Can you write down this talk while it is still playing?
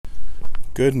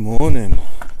Good morning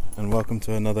and welcome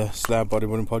to another Slab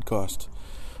Bodyboarding podcast.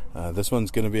 This one's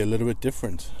going to be a little bit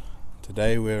different.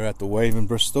 Today we're at the Wave in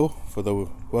Bristol for the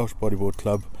Welsh Bodyboard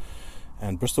Club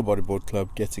and Bristol Bodyboard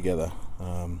Club get together.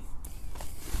 I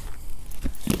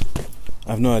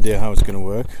have no idea how it's going to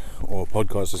work or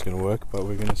podcast is going to work, but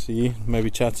we're going to see, maybe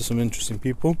chat to some interesting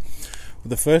people. But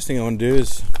the first thing I want to do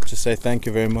is just say thank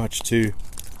you very much to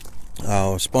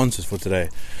our sponsors for today.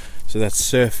 So that's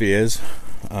Surf Ears.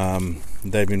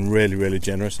 They've been really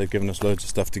generous. They've given us loads of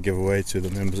stuff to give away to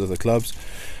the members of the clubs.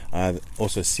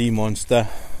 Also Sea Monster,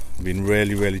 been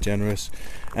really generous,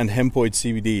 and Hempoid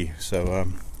CBD. So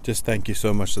just thank you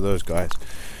so much to those guys.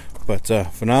 But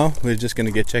for now, we're just going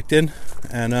to get checked in,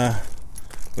 and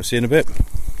we'll see you in a bit.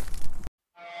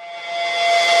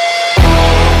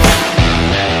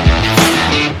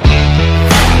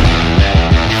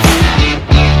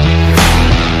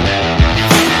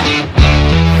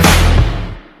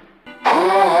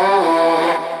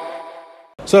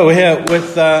 So we're here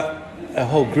with a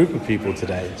whole group of people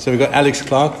today. So we've got Alex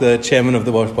Clark, the chairman of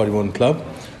the Welsh Bodyboard Club.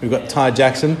 We've got Ty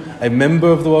Jackson, a member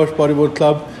of the Welsh Bodyboard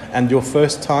Club, and your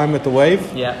first time at the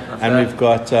Wave. Yeah, and right. We've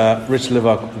got Rich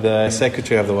Livok, the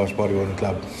secretary of the Welsh Bodyboard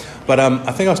Club. But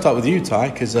I think I'll start with you, Ty,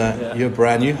 because you're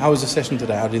brand new. How was the session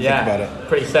today? How did you think about it?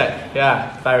 Pretty sick.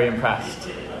 Yeah, very impressed.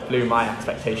 Blew my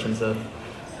expectations of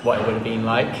what it would have been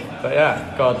like. But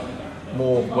yeah, got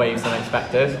more waves than I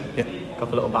expected. Yeah.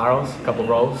 Couple little barrels, a couple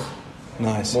rolls.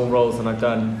 Nice. More rolls than I've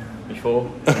done before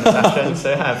in the session.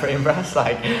 So yeah, pretty impressed.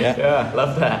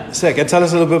 Love that. Sick. And tell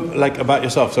us a little bit about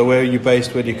yourself. So where are you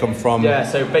based? Where do you come from? Yeah,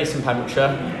 so based in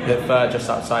Pembrokeshire, live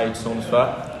just outside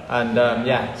Saundersfoot,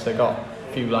 and so got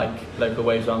a few local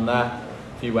waves around there,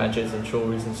 a few wedges and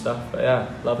shoreys and stuff. But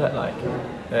yeah, love it.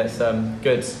 It's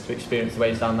good to experience the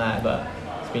waves down there, but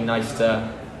it's been nice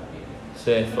to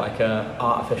surf a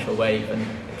artificial wave and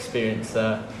experience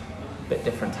bit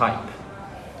different type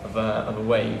of a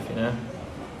wave, you know.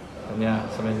 And yeah,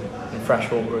 something in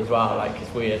fresh water as well.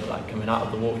 It's weird, coming out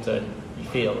of the water, and you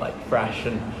feel fresh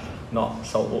and not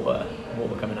salt water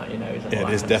coming out your nose. And yeah,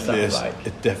 it is definitely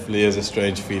it definitely is a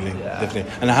strange feeling. Yeah.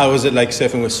 Definitely. And how was it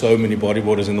surfing with so many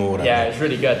bodyboarders in the water? Yeah, it's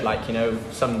really good.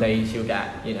 Some days you'll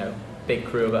get big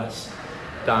crew of us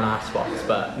down our spots,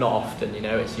 but not often,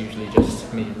 it's usually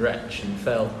just me and Rich and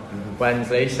Phil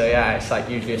Wensley, so yeah, it's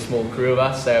usually a small crew of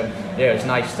us, so yeah, it was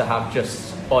nice to have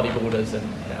just bodyboarders and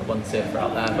one surfer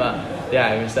out there, but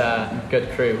yeah, it was a good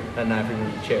crew and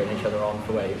everybody cheering each other on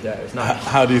for waves. Yeah, it was nice.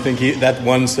 How do you think that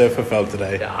one surfer felt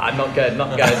today? Yeah, not good,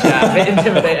 yeah, a bit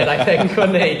intimidated I think,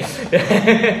 wasn't he?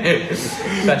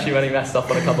 Especially when he messed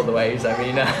up on a couple of the waves, I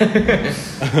mean. Yeah,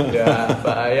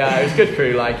 it was a good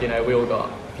crew, we all got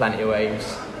plenty of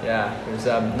waves. Yeah, it was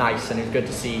nice, and it was good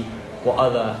to see what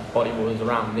other bodyboarders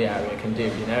around the area can do,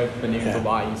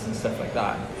 manoeuvre-wise and stuff like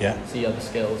that. Yeah. See other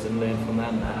skills and learn from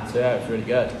them. So yeah, it was really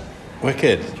good.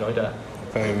 Wicked. Enjoyed it.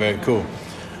 Very cool.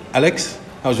 Alex,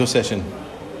 how was your session?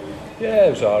 Yeah,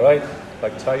 it was alright.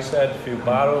 Like Ty said, a few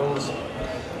barrels,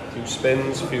 a few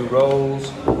spins, a few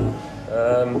rolls.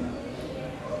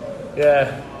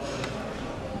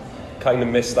 Kind of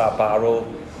missed that barrel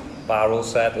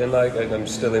setting. I'm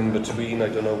still in between. I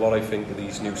don't know what I think of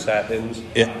these new settings.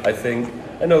 Yeah.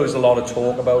 I know there's a lot of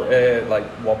talk about it,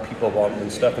 what people want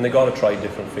and stuff, and they got to try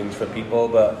different things for people,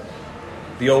 but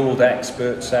the old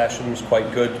expert session was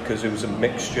quite good because it was a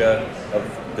mixture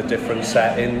of the different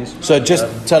settings. So just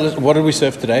tell us, what did we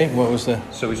surf today? What was the...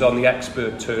 So he's on the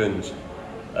expert turns.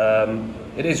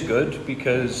 It is good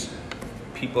because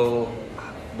people,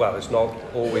 it's not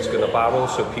always going to barrel,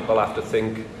 so people have to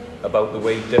think about the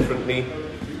wave differently.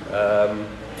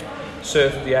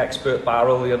 Surfed the expert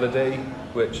barrel the other day,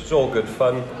 which is all good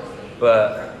fun,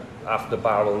 but after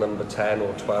barrel number 10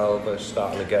 or 12 I was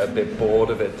starting to get a bit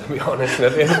bored of it, to be honest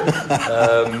with you.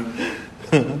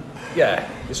 Yeah,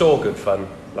 it's all good fun,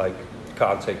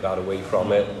 can't take that away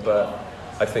from it, but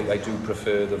I think I do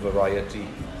prefer the variety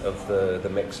of the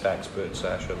mixed expert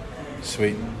session.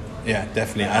 Sweet. Yeah,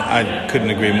 definitely. I couldn't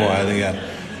agree more. I think that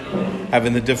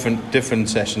having the different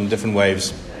session, different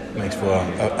waves makes for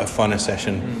a funner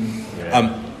session.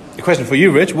 A question for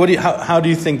you, Rich. How do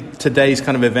you think today's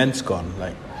kind of event's gone?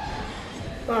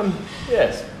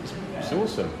 Yes, it's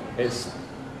awesome. It's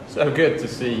so good to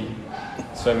see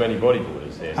so many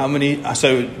bodyboarders here. How many?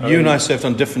 So you and I surfed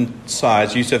on different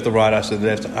sides. You surfed the right, I surfed the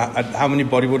left. How many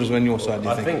bodyboarders were on your side? Do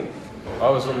you think? I think I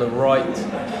was on the right,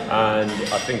 and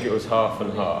I think it was half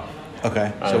and half.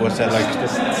 Okay, so what's that like? The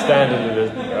standard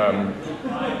of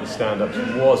the stand-ups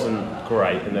wasn't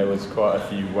great, and there was quite a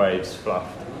few waves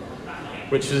fluffed,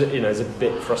 which is a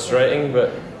bit frustrating.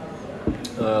 But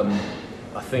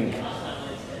I think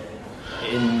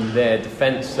in their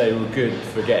defence, they were good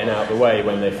for getting out of the way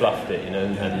when they fluffed it, you know,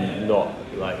 and not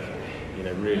like, you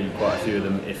know, really quite a few of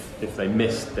them, if they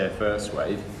missed their first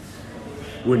wave,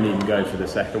 wouldn't even go for the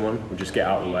second one, would just get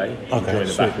out of the way, enjoy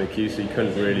the back of the queue, so you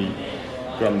couldn't really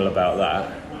grumble about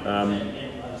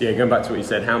that. Yeah, going back to what you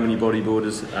said, how many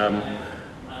bodyboarders?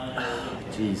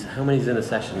 Geez, how many's in a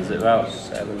session? Is it about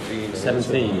 17?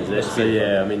 17, is it? So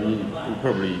yeah, I mean, you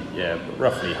probably,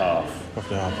 roughly half.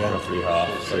 Roughly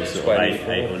half. So sort of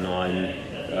eight or nine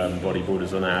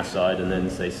bodyboarders on our side, and then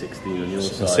say 16 on your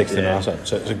side. 16 on our side.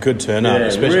 So it's a good turnout. Yeah,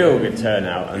 especially real good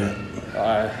turnout. And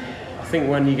I think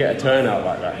when you get a turnout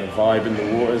like that, the vibe in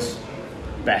the water's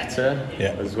better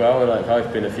as well. Like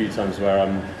I've been a few times where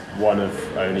I'm one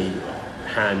of only a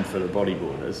handful of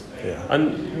bodyboarders,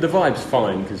 and the vibe's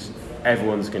fine because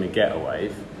everyone's going to get a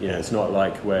wave. You know, it's not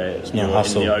like where you're in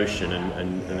the ocean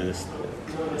and it's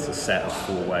a set of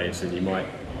 4 waves and you might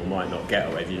or might not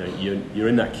get a wave. You know, you're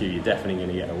in that queue, you're definitely going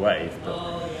to get a wave,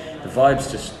 but the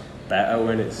vibe's just better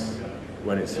when it's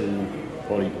all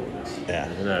bodyboarders.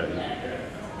 Yeah. You know.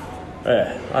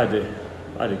 Yeah,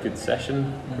 I had a good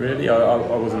session. Really, I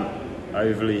wasn't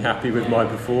overly happy with my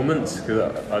performance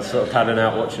because I was sort of padding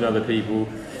out watching other people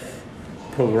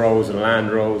pull rolls and land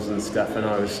rolls and stuff, and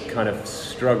I was kind of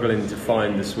struggling to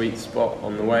find the sweet spot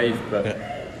on the wave, but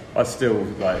I still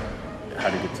like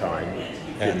had a good time.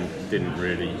 Didn't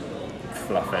really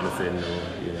fluff anything,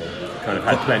 or you know, kind of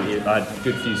had plenty. I had a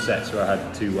good few sets where I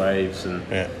had 2 waves, and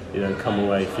you know, come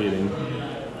away feeling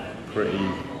pretty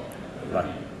like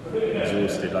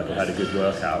exhausted, like I had a good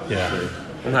workout. So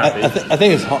I'm happy. I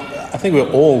think it's hot. I think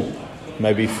we're all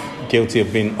maybe guilty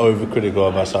of being overcritical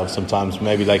of ourselves sometimes.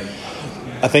 Maybe like,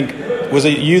 I think, was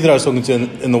it you that I was talking to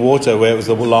in the water where it was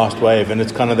the last wave, and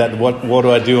it's kind of that, what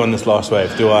do I do on this last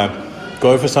wave? Do I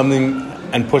go for something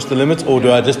and push the limits, or do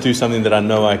I just do something that I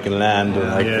know I can land? Or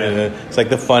like, it's like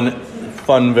the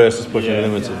fun versus pushing the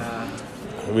limits.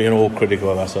 We're all critical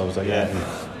of ourselves. Like,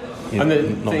 and the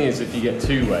thing is, if you get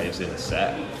 2 waves in a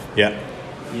set,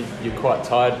 you're quite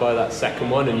tired by that second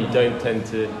one, and you don't tend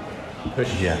to push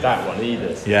that one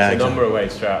either. So there's a number of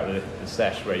waves throughout the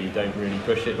sesh where you don't really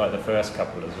push it, like the first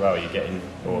couple as well. You're getting,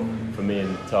 or for me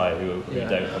and Ty, who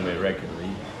don't come here regularly,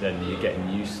 then you're getting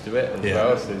used to it as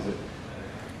well. So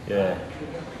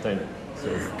don't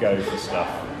sort of go for stuff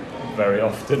very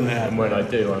often, and when I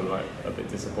do, I'm like a bit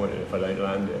disappointed if I don't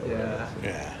land it.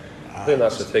 I think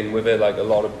that's the thing with it. Like a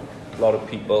lot of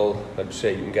people, I'd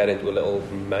say, you can get into a little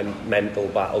mental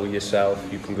battle with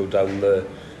yourself. You can go down the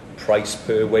price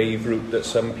per wave route that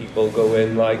some people go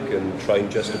in, like, and try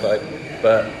and justify it.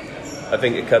 But I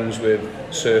think it comes with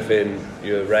surfing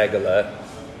your regular,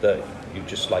 that you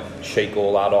just like shake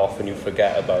all that off and you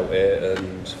forget about it,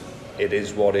 and it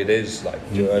is what it is. Like,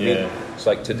 do you know what I mean? It's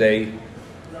like today,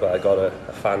 I got a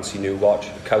fancy new watch.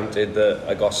 Counted that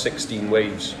I got 16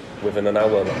 waves within an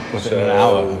hour. Within an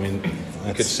hour, I mean,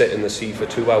 you could sit in the sea for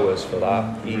 2 hours for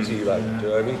that, easy. Like, do you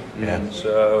know what I mean?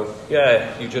 So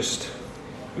you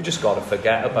just got to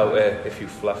forget about it if you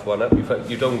fluff one up.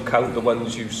 You don't count the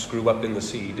ones you screw up in the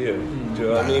sea, do you? Do you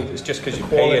know what I mean? It's just because you're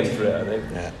paying for it, I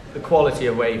think. The quality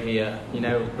of wave here, you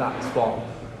know, that's what,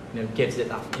 you know, gives it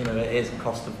that, you know, it is a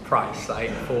cost of price,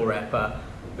 like, for it, but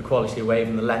the quality of wave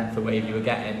and the length of wave you were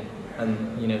getting,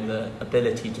 and, you know, the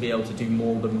ability to be able to do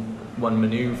more than one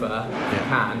manoeuvre if you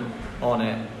can on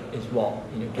it is what,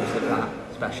 you know, gives it that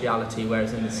speciality.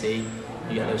 Whereas in the sea,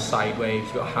 you get those side waves,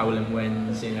 you've got howling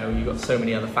winds, you know, you've got so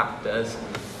many other factors,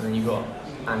 and then you've got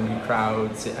angry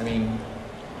crowds. I mean,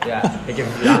 it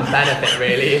gives you that benefit,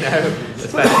 really, you know,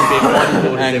 especially being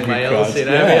bodyboarders in Wales, crowds, you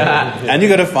know. And you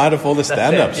got to fight off all the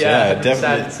stand-ups.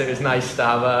 Definitely. So it was nice to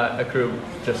have a crew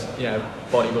of just, you know,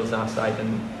 bodyboarders on our side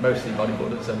and mostly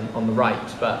bodyboarders on the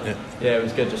right. But it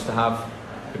was good just to have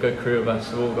a good crew of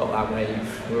us who all got that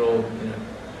wave. We're all, you know,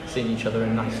 seeing each other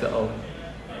in nice little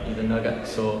either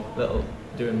nuggets or little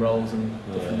doing rolls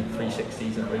and different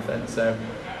 360s and everything. So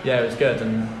it was good,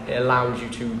 and it allows you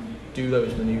to do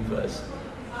those manoeuvres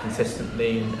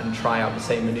consistently and try out the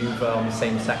same manoeuvre on the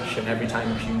same section every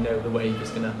time, because you know the wave is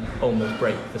going to almost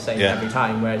break the same every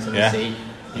time. Whereas in the sea,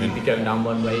 you'd be going down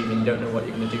one wave and you don't know what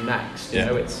you're going to do next. You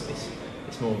know,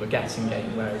 it's more of a guessing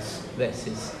game. Whereas this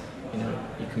is, you know,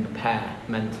 you can prepare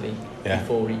mentally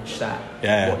before each set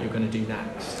what you're going to do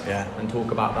next, and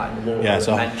talk about that in the water.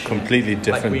 So completely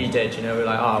different. Like we did, you know, we're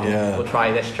like, we'll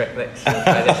try this trick next, we'll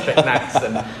try this trick next,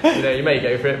 and you know, you may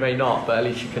go for it, may not, but at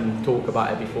least you can talk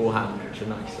about it beforehand, which is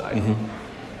nice. Like,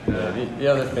 the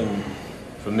other thing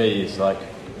for me is like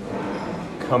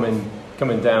coming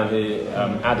down here,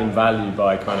 adding value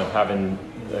by kind of having,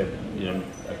 you know,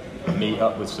 meet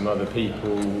up with some other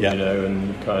people, you know,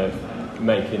 and kind of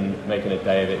making a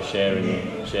day of it,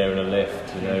 sharing a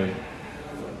lift, you know,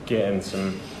 getting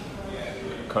some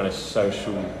kind of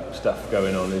social stuff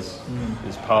going on is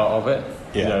part of it.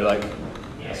 Yeah. You know, like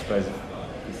I suppose if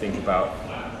you think about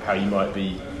how you might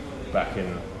be back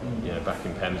in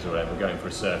Pembs or whatever, going for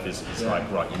a surf is like,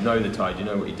 right, you know the tide, you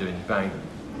know what you're doing, you bang,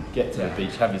 get to the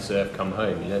beach, have your surf, come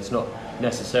home. You know, it's not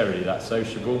necessarily that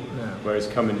sociable. Whereas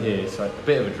coming here, it's like a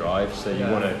bit of a drive, so you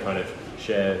want to kind of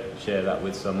share that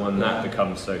with someone. That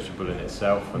becomes sociable in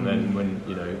itself. And then when,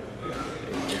 you know,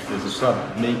 if there's a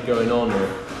club meet going on, or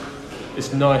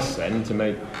it's nice then to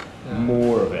make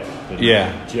more of it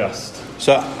than just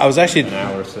So I was actually an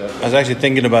hour or so. I was actually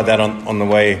thinking about that on the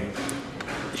way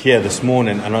here this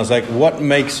morning, and I was like, what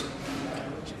makes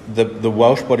the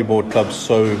Welsh bodyboard club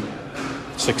so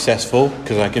successful?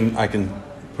 Because I can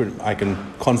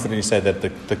confidently say that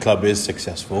the club is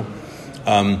successful.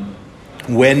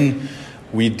 When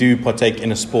we do partake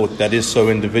in a sport that is so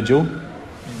individual,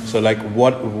 so like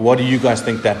what do you guys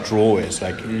think that draw is?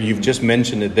 Like you've just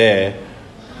mentioned it there,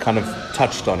 kind of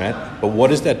touched on it, but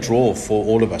what is that draw for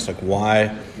all of us? Like why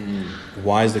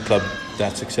is the club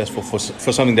that successful for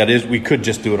something that is, we could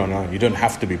just do it on our own? You don't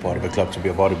have to be part of a club to be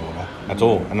a bodyboarder at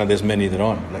all. I know there's many that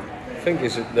aren't. Like, I think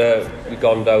we've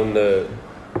gone down the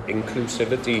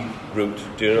inclusivity route.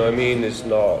 Do you know what I mean? It's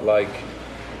not like,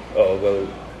 oh well,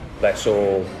 let's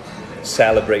all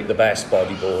celebrate the best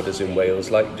bodyboarders in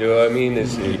Wales. Like, do you know what I mean?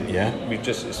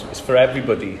 It's for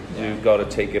everybody. You've got to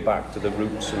take it back to the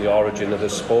roots and the origin of the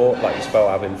sport. Like, it's about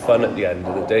having fun at the end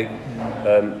of the day,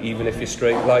 even if you're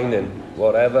straight lining,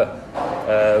 whatever.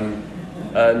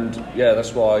 And yeah,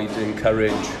 that's what I'd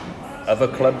encourage other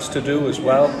clubs to do as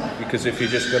well, because if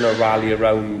you're just going to rally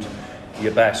around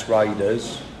your best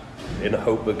riders in the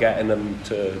hope of getting them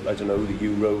to, I don't know, the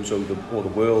Euros or the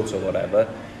Worlds or whatever,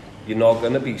 you're not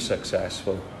going to be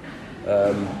successful.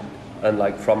 And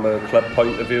like from a club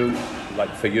point of view,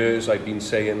 like for years I've been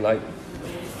saying, like,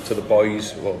 to the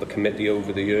boys or the committee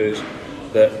over the years,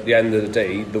 that at the end of the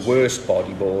day, the worst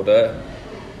bodyboarder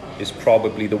is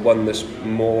probably the one that's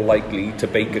more likely to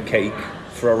bake a cake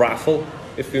for a raffle,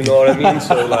 if you know what I mean.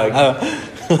 So like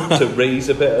to raise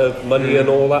a bit of money and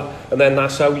all that, and then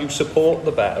that's how you support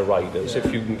the better riders.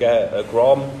 If you can get a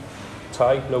Grom,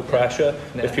 Ty, no pressure.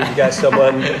 If you can get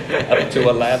someone up to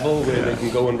a level where they can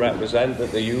go and represent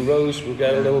at the Euros, we'll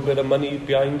get a little bit of money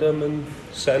behind them and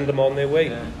send them on their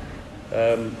way.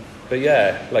 But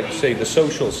yeah, like you say, the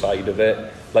social side of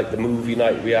it, like the movie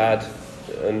night we had,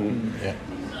 and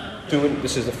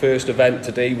this is the first event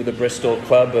today with the Bristol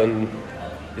club, and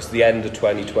it's the end of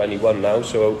 2021 now,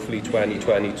 so hopefully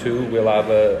 2022 we'll have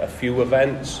a few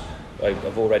events.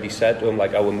 I've already said to them,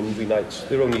 like, our movie nights,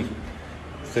 they're only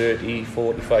 30,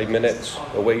 45 minutes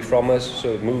away from us,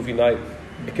 so movie night,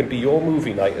 it can be your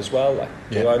movie night as well, like,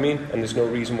 do you know what I mean? And there's no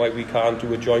reason why we can't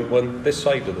do a joint one this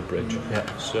side of the bridge.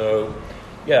 So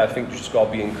yeah, I think you just got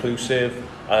to be inclusive,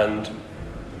 and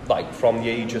like from the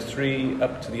age of 3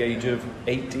 up to the age of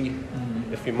 80,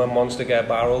 if your mum wants to get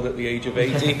barreled at the age of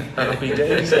 80, happy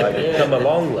days, like, come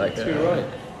along, like, you're right.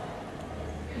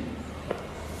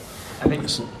 I think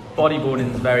bodyboarding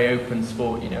is a very open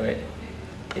sport, you know,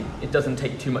 it doesn't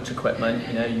take too much equipment,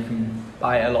 you know, you can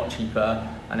buy it a lot cheaper,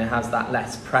 and it has that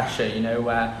less pressure, you know,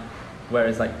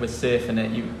 whereas like with surfing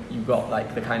it, you've got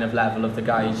like the kind of level of the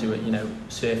guys who are, you know,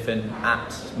 surfing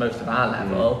at most of our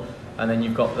level, and then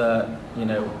you've got the, you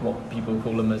know, what people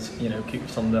call them as, you know,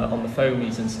 coops on the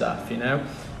foamies and stuff, you know.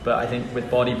 But I think with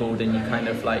bodyboarding, you kind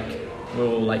of like, we're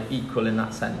all like equal in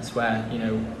that sense, where, you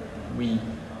know, we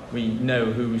know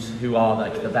who are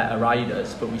like the better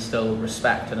riders, but we still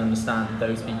respect and understand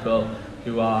those people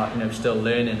who are, you know, still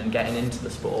learning and getting into the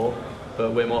sport.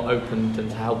 But we're more open to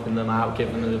helping them out,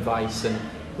 giving them advice, and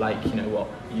like, you know, what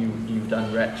you've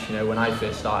done, Rich. You know, when I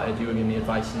first started, you were giving me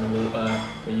advice in the water,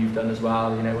 what you've done as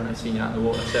well, you know, when I've seen you out in the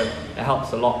water. So it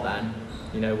helps a lot then,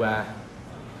 you know, where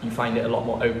you find it a lot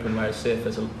more open, whereas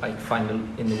surfers like find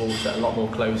in the water a lot more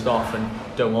closed off and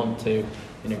don't want to,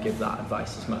 you know, give that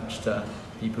advice as much to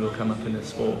people who come up in the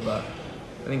sport. But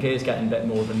I think it is getting a bit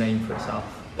more of a name for itself,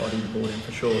 bodyboarding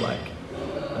for sure. Like,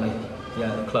 and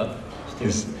the club.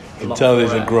 You can tell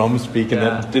there's a Grom speaking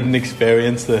that didn't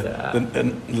experience the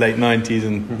late 90s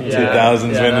and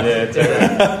 2000s when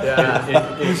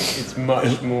it's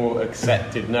much more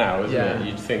accepted now, isn't it?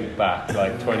 You'd think back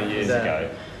like 20 years ago,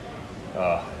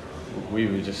 we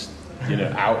were just, you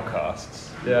know,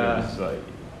 outcasts. It was like,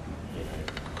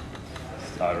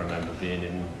 I remember being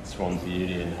in Swansea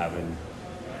Union having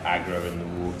aggro in the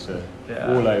water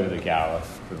all over the Gower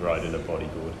for riding a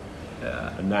bodyboard.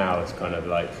 And now it's kind of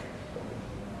like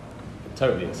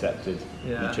totally accepted.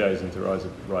 You've chosen to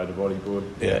ride a bodyboard.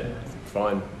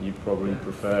 fine. You probably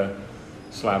prefer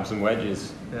slabs and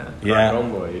wedges. Yeah. Crack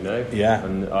on, boy, you know. Yeah.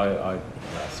 And I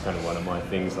that's kind of one of my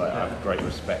things. Like, I have great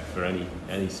respect for any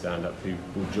stand-up who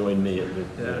will join me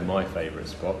at my favourite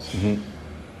spots. Mm-hmm.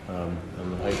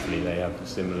 And hopefully they have a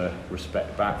similar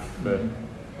respect back for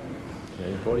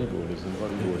bodyboarders and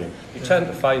bodyboarding. You tend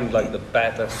to find like the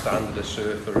better standard of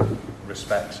surfer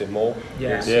respects it more.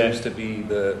 Yeah. It seems to be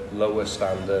the lower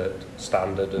standard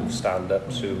of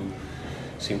stand-ups who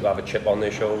seem to have a chip on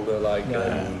their shoulder, like.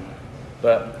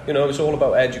 But you know, it's all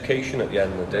about education at the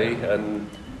end of the day, and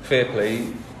fair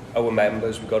play. Our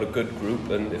members, we've got a good group,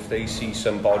 and if they see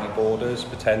some bodyboarders,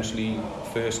 potentially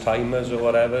first timers or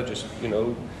whatever, just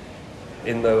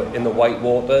in the white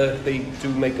water, they do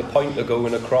make a point of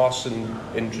going across and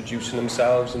introducing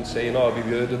themselves and saying, "Oh, have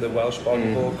you heard of the Welsh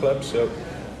Bodyboard Club?" So,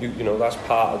 that's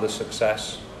part of the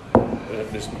success.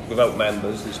 Without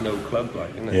members, there's no club,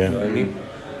 like, isn't it? Yeah. You know what I mean?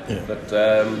 Yeah. But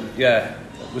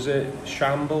was it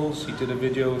Shambles? He did a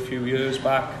video a few years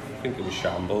back. I think it was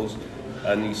Shambles,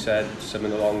 and he said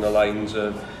something along the lines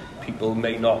of, "People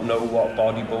may not know what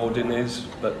bodyboarding is,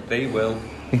 but they will."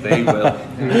 They will.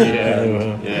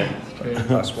 Yeah.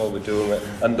 That's what we're doing.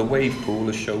 And the wave pool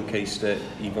has showcased it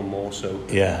even more so.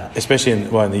 Yeah, especially in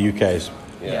the UK, is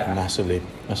massively.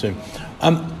 Let's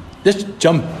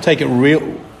take it real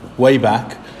way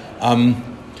back.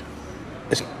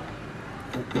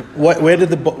 Where did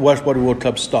the Welsh Bodyboard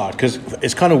Club start? Because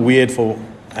it's kind of weird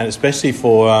and especially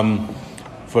for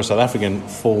South African,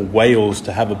 for Wales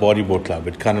to have a bodyboard club.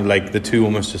 It kind of like the two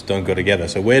almost just don't go together.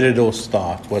 So where did it all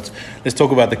start? Let's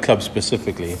talk about the club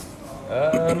specifically.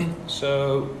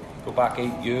 So go back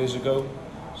 8 years ago.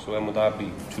 So when would that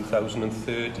be?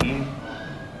 2013.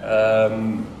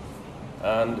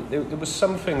 And there was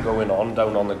something going on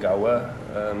down on the Gower.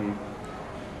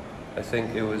 I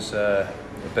think it was a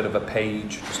bit of a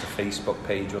page, just a Facebook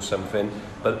page or something,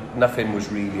 but nothing was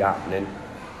really happening.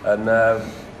 And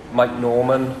Mike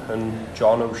Norman and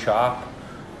John O'Sharp,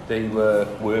 they were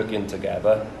working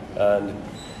together, and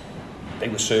they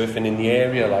were surfing in the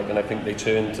area, and I think they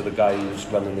turned to the guy who's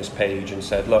running this page and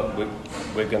said, "Look,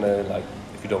 we're gonna,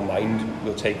 if you don't mind,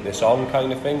 we'll take this on,"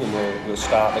 kind of thing, and we'll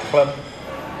start the club.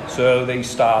 So they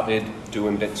started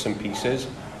doing bits and pieces,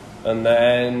 and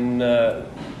then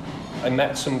I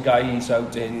met some guys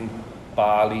out in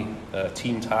Bali,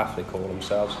 Team Taff they call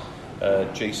themselves,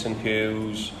 Jason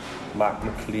Hughes, Matt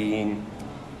McLean,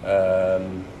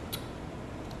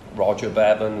 Roger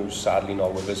Bevan, who's sadly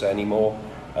not with us anymore.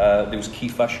 There was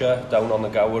Keith Usher down on the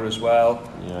Gower as well.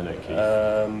 Yeah, I know Keith.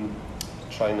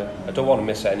 I don't want to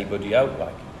miss anybody out,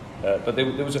 but there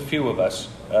was a few of us.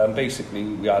 Basically,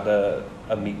 we had a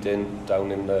meeting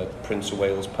down in the Prince of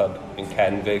Wales pub in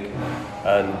Kenfig,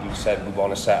 and we said we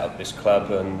want to set up this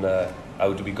club, and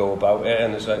how do we go about it?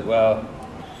 And it's like, well,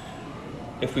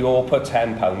 if we all put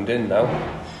 £10 in now,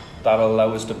 that'll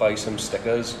allow us to buy some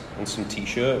stickers and some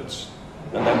t-shirts,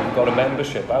 and then we've got a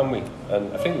membership, haven't we?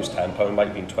 And I think it was £10, it might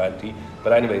have been 20,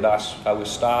 but anyway, that's how it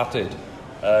started.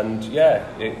 And yeah,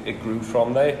 it grew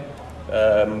from there.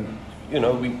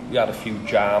 We had a few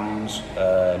jams.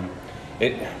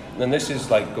 And this is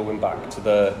like going back to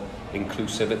the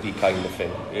inclusivity kind of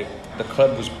thing. The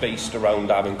club was based around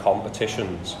having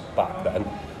competitions back then,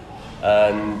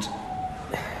 and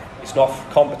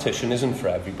competition isn't for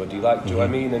everybody, do you know what I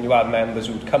mean? And you had members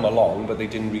who'd come along, but they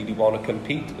didn't really want to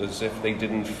compete, as if they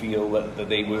didn't feel that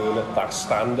they weren't at that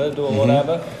standard or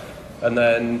whatever. And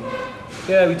then,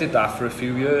 we did that for a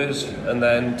few years, and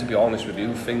then, to be honest with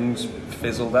you, things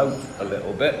fizzled out a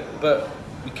little bit, but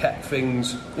we kept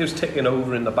things, it was ticking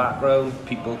over in the background.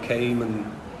 People came and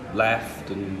left,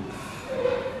 and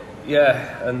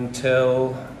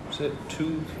until, was it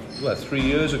 3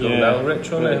 years ago now,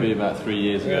 Rich, wasn't it? Maybe about 3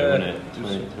 years ago, wasn't it?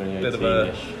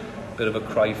 2018-ish. Bit of a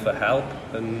cry for help,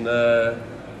 and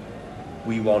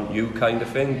we want you kind of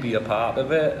thing, be a part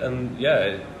of it, and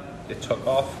it took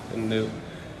off, and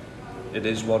it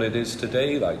is what it is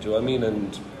today, do you know what I mean?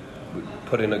 And we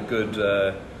put in a good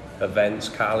events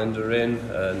calendar in,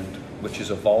 and which is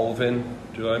evolving,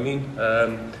 do you know what I mean?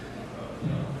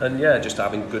 And just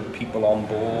having good people on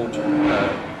board.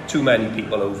 Too many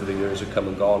people over the years have come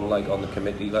and gone, on the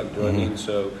committee, do you know what I mean?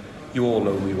 So you all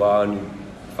know who you are, and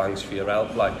thanks for your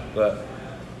help, but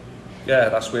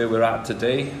that's where we're at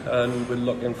today, and we're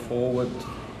looking forward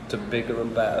to bigger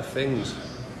and better things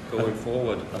going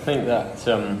forward. I think that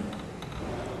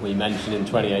we mentioned in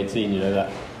 2018,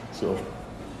 that sort of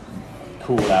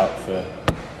call out for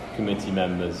committee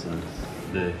members and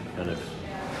the kind of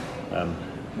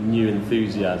new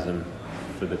enthusiasm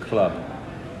for the club.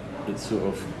 It sort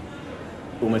of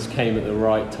almost came at the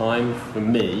right time for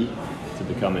me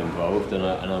to become involved, and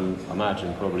I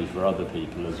imagine probably for other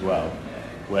people as well,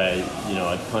 where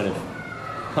I'd kind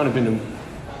of been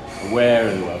aware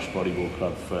of the Welsh Bodyboard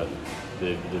Club for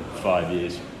the 5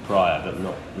 years prior, but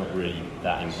not really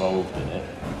that involved in it,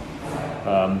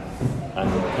 and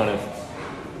kind of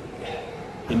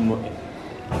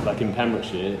in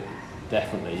Pembrokeshire,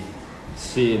 definitely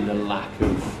seeing the lack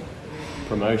of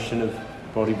promotion of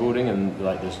bodyboarding, and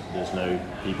there's no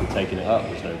people taking it up,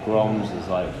 there's no groms,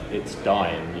 it's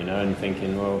dying, and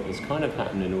thinking, well, it's kind of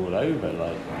happening all over,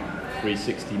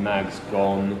 360 mags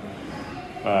gone,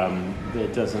 there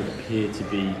doesn't appear to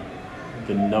be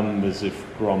the numbers of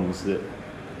groms that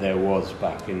there was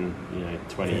back in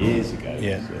 20 years ago,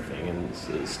 sort of thing, and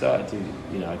it started to,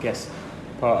 I guess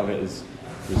part of it was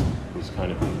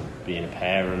kind of being a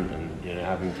parent and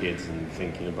having kids and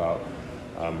thinking about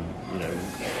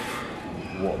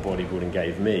what bodyboarding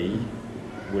gave me,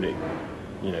 would it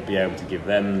be able to give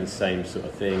them the same sort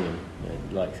of thing,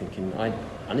 and thinking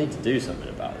I need to do something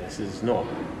about this. This is not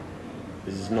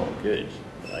good.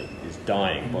 It's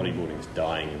dying. Bodyboarding is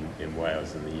dying in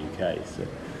Wales and the UK. So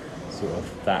sort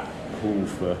of that call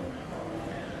for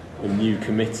a new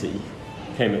committee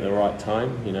came at the right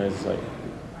time. It's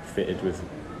fitted with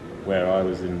where I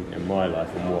was in my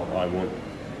life and what I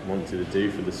wanted to do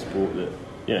for the sport that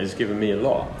it's given me a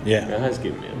lot. Yeah, it has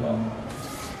given me a lot.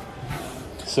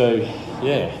 So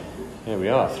here we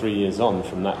are, 3 years on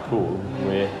from that call.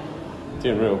 We're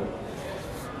doing real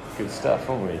good stuff,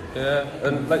 aren't we? Yeah,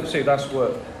 and like I say, that's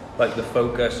what the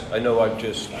focus. I know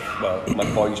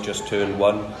my boy's just turned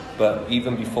 1, but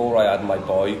even before I had my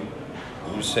boy,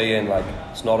 he was saying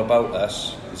it's not about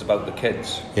us, it's about the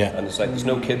kids. Yeah. And it's there's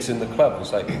no kids in the club.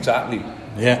 It's exactly.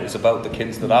 Yeah. It's about the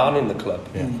kids that aren't in the club.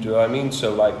 Yeah. Do you know what I mean?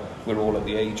 So we're all at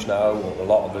the age now, or a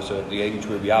lot of us are at the age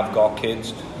where we have got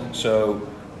kids. So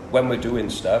when we're doing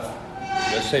stuff,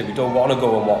 let's say we don't want to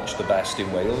go and watch the best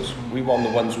in Wales. We want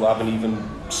the ones who haven't even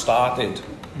started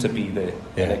to be there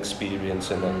and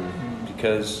experiencing it.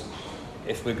 Because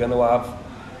if we're going to have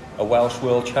a Welsh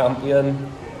world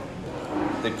champion,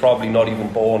 they're probably not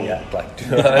even born yet. Do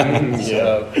you know what I mean?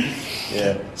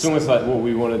 Yeah. It's almost like what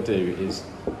we want to do is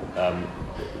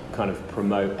kind of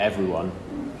promote everyone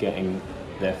getting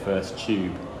their first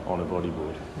tube on a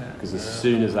bodyboard, because as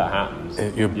soon as that happens,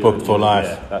 you're booked for life.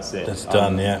 Yeah, that's it. That's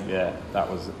done. Yeah, that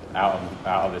was out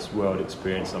of this world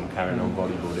experience. I'm carrying on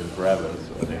bodyboarding forever.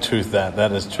 Sort of thing. Truth,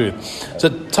 that is truth. So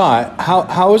Ty,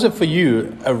 how is it for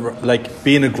you,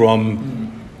 being a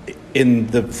grom in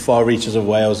the far reaches of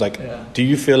Wales? Do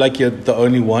you feel like you're the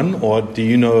only one, or do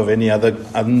you know of any other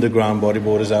underground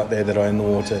bodyboarders out there that are in the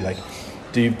water?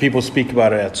 Do people speak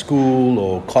about it at school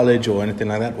or college or anything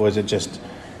like that, or is it just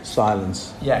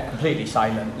silence? Yeah, completely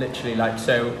silent. Literally,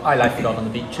 so I lifeguard on the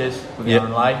beaches with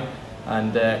Aaron Lai,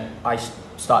 and I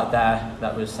started there.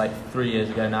 That was 3 years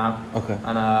ago now. Okay.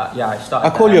 And I started.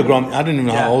 I call you a grom. I don't even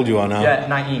know how old you are now. Yeah,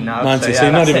 19 now. 19, so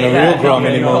you're not even a real grom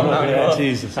anymore.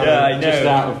 Jesus. Yeah, I know. Just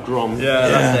out of grom. Yeah,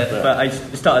 that's it. But I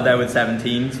started there with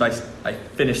 17, so I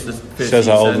finished the first Shows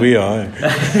season. how old we are.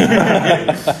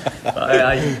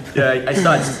 I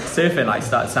started surfing. I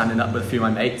started standing up with a few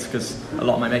of my mates, because a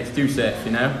lot of my mates do surf,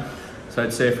 So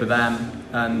I'd surf with them,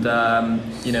 and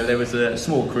there was a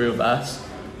small crew of us.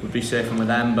 Would be surfing with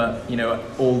them, but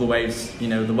all the waves,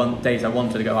 the days I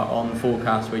wanted to go out on the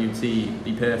forecast where you'd see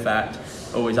be perfect,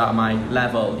 always out of my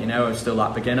level. I was still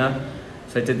that beginner,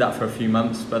 so I did that for a few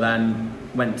months, but then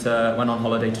went on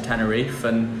holiday to Tenerife,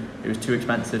 and it was too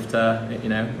expensive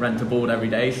to rent a board every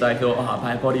day. So I thought, I'll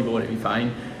buy a bodyboard, it'd be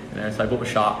fine. So I bought a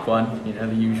Shark one,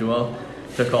 the usual.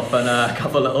 Took off on a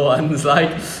couple little ones,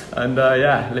 and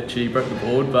literally broke the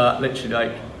board, but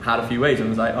literally had a few waves and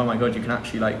was like, oh my god, you can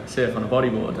actually surf on a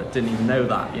bodyboard. I didn't even know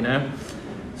that,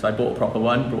 So I bought a proper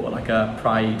one, brought a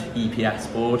Pride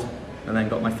EPS board, and then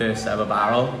got my first ever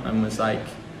barrel, and was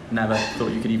never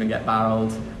thought you could even get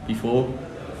barreled before.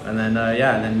 And then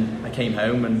and then I came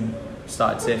home and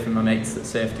started surfing with my mates that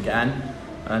surfed again,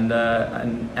 and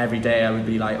every day I would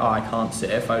be like, oh, I can't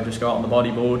surf. I would just go out on the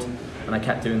bodyboard, and I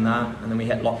kept doing that, and then we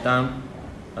hit lockdown.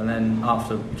 And then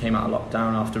after we came out of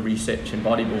lockdown, after researching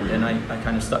bodyboarding, I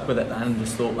kind of stuck with it then, and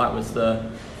just thought that was the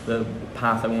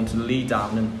path I wanted to lead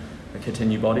down, and I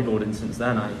continued bodyboarding since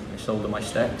then. I sold all my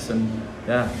sticks and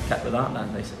kept with that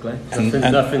then, basically.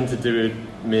 Nothing to do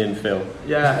with me and Phil.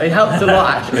 Yeah, it helped a lot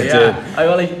actually. I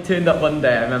only turned up one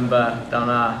day, I remember, down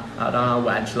our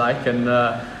wedge and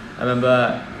I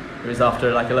remember it was after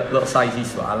a little sizey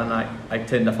swell, and I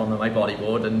turned up on my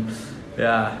bodyboard, and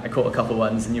I caught a couple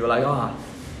ones, and you were like, oh,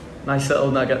 nice little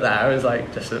nugget there. It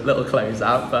was just a little close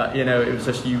out, but it was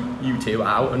just you two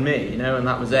out and me, and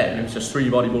that was it. And it was just 3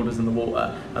 bodyboarders in the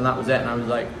water, and that was it. And I was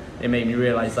like, it made me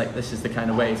realise like this is the kind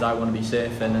of waves I want to be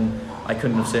surfing, and I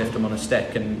couldn't have surfed them on a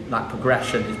stick, and that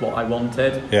progression is what I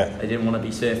wanted. Yeah. I didn't want to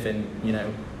be surfing, you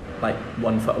know, like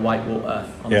 1 foot of white water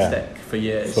on a stick for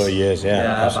years. For years,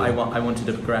 yeah. But I wanted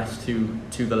to progress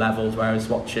to the levels where I was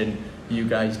watching you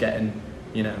guys getting,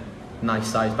 you know, nice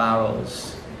sized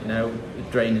barrels, you know,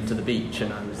 draining to the beach,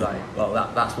 and I was like, well,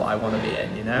 that's what I want to be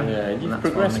in, you know. Yeah, and you've that's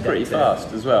progressed pretty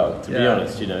fast as well. To be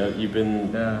honest, you know, you've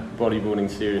been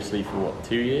bodyboarding seriously for what,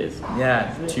 2 years?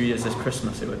 Yeah, 2 years this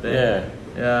Christmas it would be.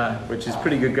 Yeah, which is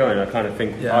pretty good going. I kind of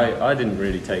think I didn't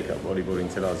really take up bodyboarding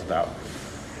until I was about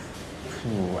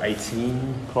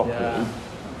 18 properly,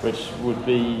 which would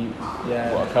be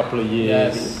what, a couple of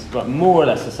years, but more or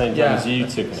less the same time as you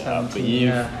took it up. But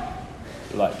you've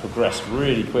like progressed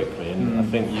really quickly, and I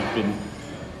think you've been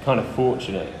kind of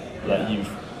fortunate that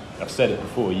I've said it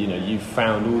before, you know, you've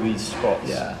found all these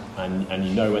spots, and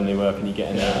you know when they work, and you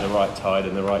get in there at the right tide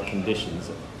and the right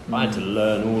conditions. I had to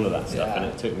learn all of that stuff, and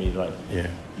it took me like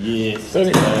years to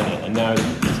learn it, and now.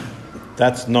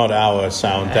 That's not our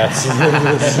sound. That's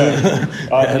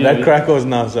that crackle's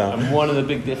not sound. And one of the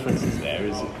big differences there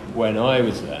is when I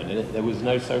was learning it, there was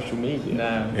no social media.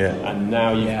 No. Yeah. And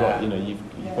now you've got, you know, you've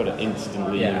got it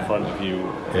instantly in front of you.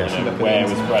 You know, where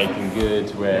was breaking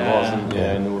good, where it wasn't,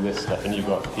 and all this stuff, and you've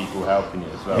got people helping you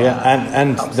as well. Yeah,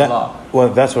 and that, well,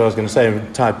 that's what I was going to say.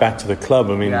 Tied back to the club.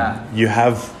 I mean, you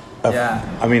have.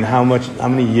 I mean, how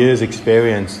many years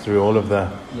experience through all of the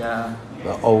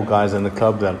old guys in the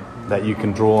club that you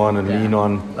can draw on and lean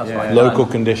on, local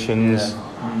conditions,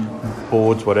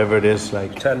 boards, whatever it is.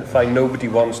 Like, you tend to find nobody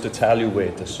wants to tell you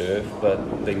where to surf,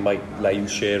 but they might let you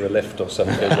share a lift or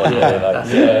something.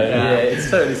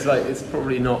 It's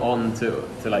probably not on to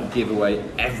like give away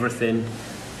everything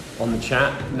on the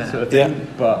chat sort of thing.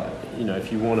 But you know, if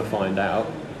you want to find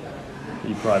out,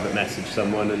 you private message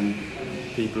someone, and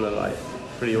people are like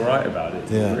pretty alright about it.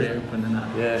 Yeah. Pretty open and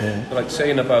that. But like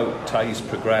saying about Ty's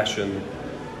progression,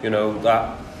 you know,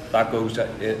 that goes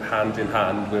hand in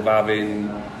hand with having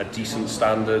a decent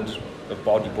standard of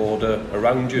bodyboarder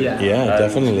around you. Yeah,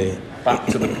 definitely. Back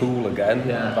to the pool again.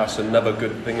 That's another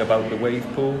good thing about the wave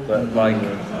pool. That like,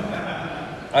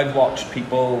 I've watched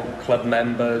people, club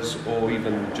members, or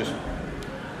even just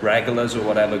regulars or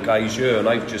whatever, guys here, and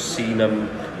I've just seen them.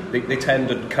 They tend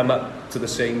to come up to the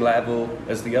same level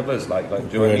as the others. Like do you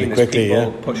know what I mean? There's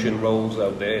people pushing rolls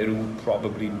out there who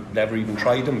probably never even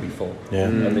tried them before,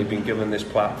 and they've been given this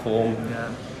platform,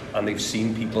 and they've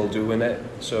seen people doing it.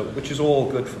 So, which is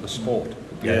all good for the sport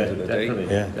at the end of the day.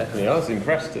 Definitely. I was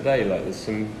impressed today. Like, there's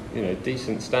some, you know,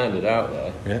 decent standard out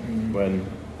there. When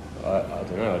I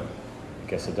don't know. I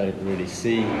guess I don't really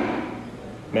see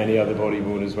many other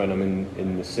bodyboarders when I'm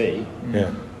in the sea.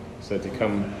 So to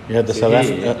come, you had the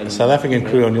South African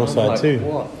crew on your side like, too.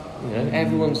 What? You know,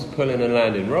 everyone's pulling and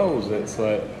landing rolls. It's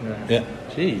like,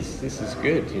 geez, this is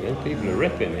good. You know, people are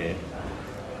ripping here.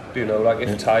 You know, like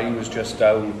if Ty was just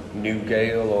down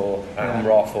Newgale or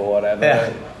Amroth or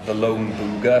whatever, the lone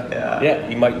booger,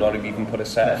 he might not have even put a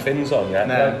set of fins on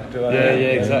yet.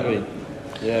 Exactly.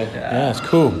 Yeah, it's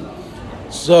cool.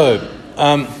 So,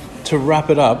 to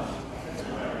wrap it up,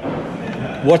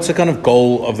 what's the kind of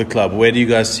goal of the club? Where do you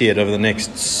guys see it over the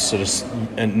next sort of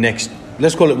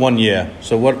let's call it 1 year.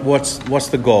 So what's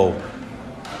the goal?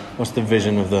 What's the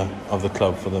vision of the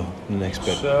club for the next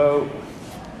bit? So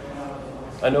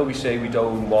I know we say we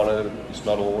don't want to, it's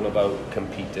not all about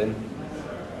competing,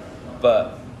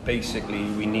 but basically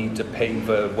we need to pave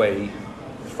a way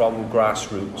from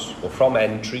grassroots or from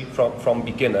entry, from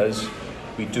beginners.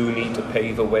 We do need to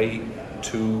pave a way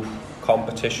to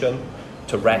competition,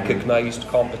 to recognised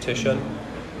competition,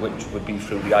 which would be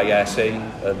through the ISA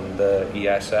and the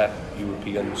ESF,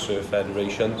 European Surf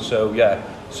Federation. So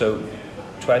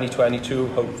 2022,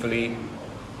 hopefully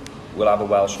we'll have a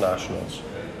Welsh Nationals.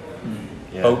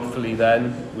 Hopefully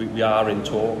then, we are in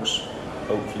talks,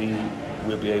 hopefully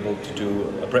we'll be able to do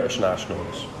a British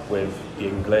Nationals with the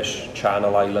English,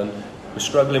 Channel Island. We're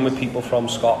struggling with people from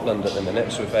Scotland at the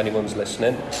minute, so if anyone's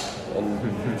listening,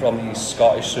 and from the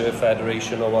Scottish Surf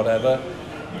Federation or whatever,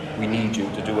 we need you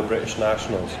to do a British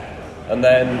Nationals. And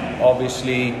then,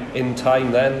 obviously, in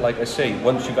time then, like I say,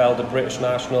 once you've held the British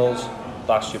Nationals,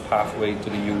 that's your pathway to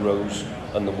the Euros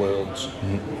and the Worlds.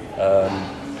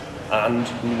 And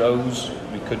who knows,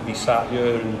 we could be sat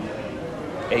here in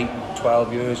 8,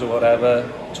 12 years or whatever,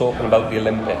 talking about the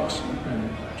Olympics. Do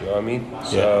you know what I mean?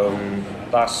 So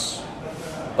that's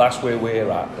where we're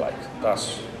at, like,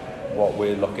 that's what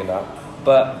we're looking at.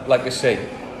 But, like I say,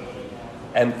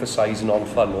 emphasising on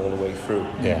fun all the way through.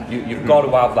 You've got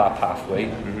to have that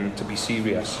pathway to be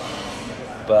serious.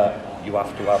 But you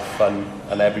have to have fun,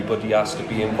 and everybody has to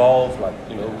be involved, like,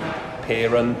 you know,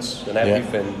 parents and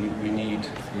everything. We need.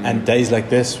 And days like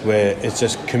this where it's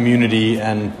just community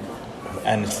and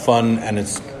it's fun and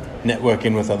it's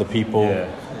networking with other people.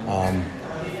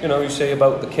 You know, you say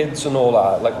about the kids and all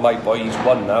that, like my boy, he's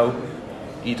 1 now,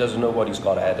 he doesn't know what he's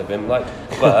got ahead of him, like,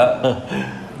 but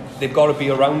they've got to be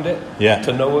around it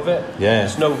to know of it.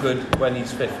 It's no good when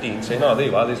he's 15 saying, oh, there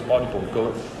you are, there's bodyboard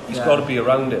going. He's got to be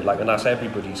around it, like, and that's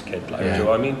everybody's kid, like, do you know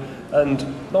what I mean? And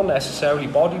not necessarily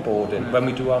bodyboarding. When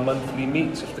we do our monthly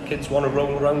meets, if the kids want to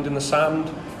roll around in the sand,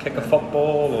 kick a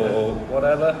football or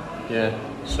whatever,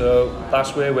 so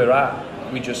that's where we're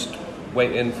at. We just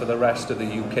waiting for the rest of the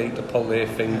UK to pull their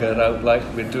finger out, like,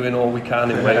 we're doing all we can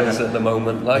in Wales at the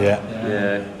moment, like.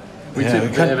 We took a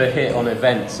bit of a hit on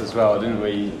events as well, didn't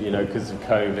we? You know, because of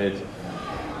COVID.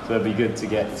 So it'd be good to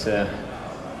get,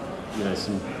 you know,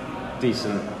 some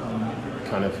decent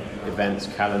kind of events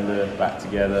calendar back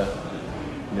together.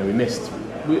 You know,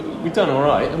 we've done all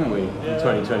right, haven't we? In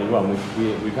 2021,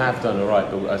 we have done all right,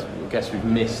 but I guess we've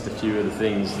missed a few of the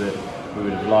things that we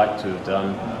would have liked to have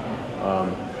done.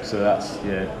 So that's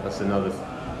another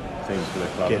thing for the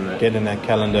club. Getting that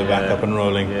calendar back up and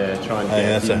rolling. Try and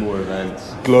get a few more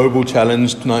events. Global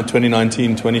challenge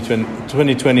 2019,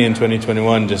 2020 and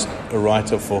 2021, just a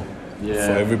write-off for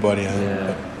everybody.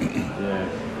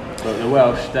 But the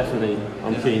Welsh, definitely,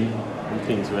 I'm keen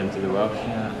to enter the Welsh.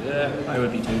 I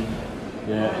would be too.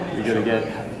 We're going to get,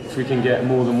 if we can get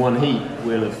more than one heat,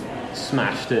 we'll have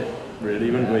smashed it, really,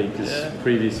 wouldn't we? Because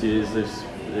previous years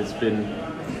there's been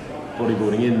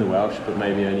bodyboarding in the Welsh, but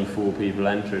maybe only 4 people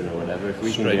entering or whatever. If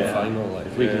we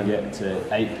can get to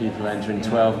 8 people entering,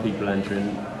 12 people entering,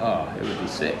 it would be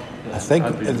sick.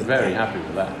 I'd be very happy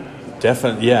with that.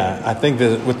 Definitely, I think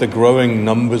that with the growing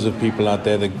numbers of people out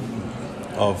there,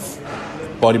 of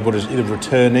bodyboarders either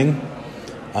returning,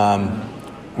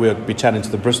 we'll be chatting to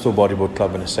the Bristol Bodyboard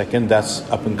Club in a second. That's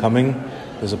up and coming.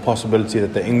 There's a possibility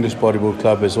that the English Bodyboard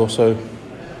Club is also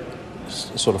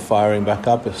sort of firing back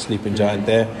up, a sleeping giant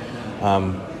there.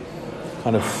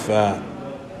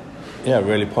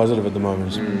 Really positive at the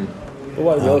moment. But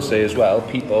what I will say as well,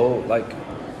 people like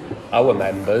our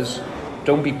members,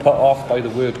 don't be put off by the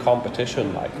word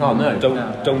competition. Like,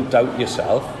 don't doubt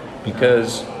yourself,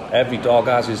 because every dog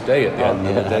has his day at the end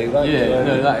of the day. Like,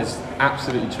 that is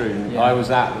absolutely true. I was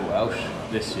at the Welsh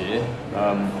this year,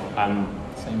 and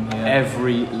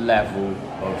every level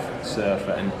of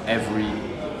surfer and every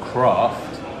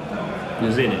craft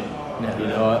was in it. You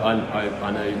know,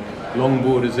 I know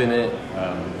longboarders in it,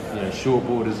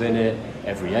 shortboarders in it,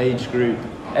 every age group,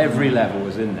 every level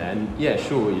was in there. And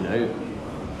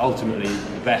ultimately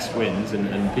the best wins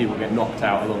and people get knocked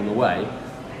out along the way.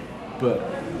 But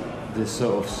the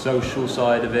sort of social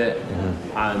side of it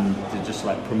and just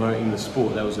like promoting the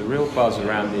sport, there was a real buzz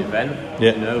around the event.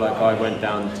 You know, like I went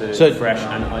down to Fresh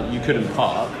and you couldn't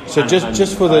park. So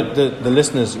just for the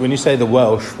listeners, when you say the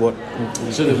Welsh, what?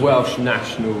 So the Welsh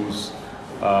Nationals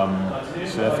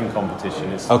surfing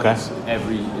competition is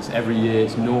every year.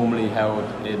 It's normally held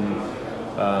in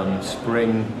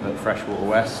spring at Freshwater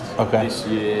West. This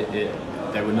year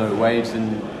there were no waves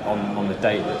on the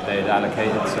date that they had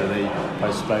allocated, so they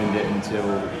postponed it until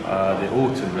the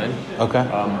autumn then.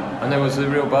 And there was a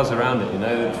real buzz around it, you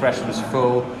know. The Fresh was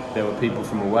full, there were people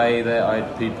from away there. I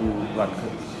had people like,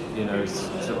 you know,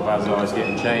 sort of as I was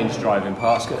getting changed, driving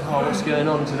past, going, oh, what's going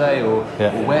on today? Or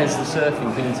where's the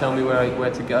surfing? Can you tell me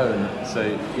where to go? And so,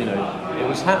 you know, it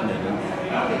was happening.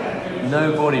 And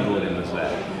no bodyboarding was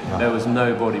there. There was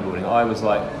no bodyboarding. I was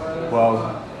like,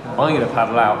 well, I'm going to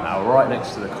paddle out now, right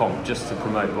next to the comp, just to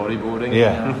promote bodyboarding.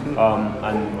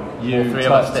 And you,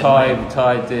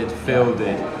 Ty did, Phil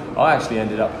did. I actually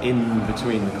ended up in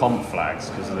between the comp flags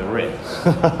because of the rips.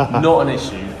 Not an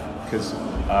issue, because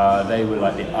they were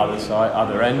like the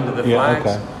other end of the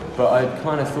flags. But I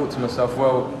kind of thought to myself,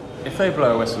 well, if they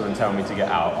blow a whistle and tell me to get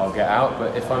out, I'll get out.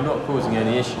 But if I'm not causing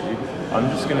any issue, I'm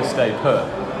just going to stay put.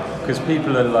 Because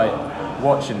people are like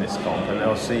watching this comp and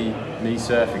they'll see me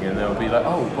surfing and they'll be like,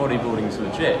 oh, bodyboarding's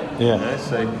legit. You know?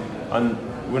 So, and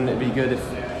wouldn't it be good if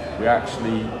we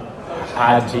actually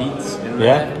had heats in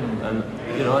there? And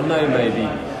you know, I know maybe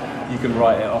you can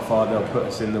write it off, they'll put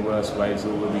us in the worst waves,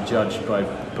 or we'll be judged by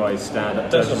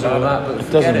stand-up judges and all that. But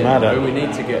it doesn't matter. You know, we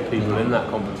need to get people in that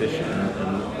competition,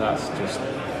 and that's just,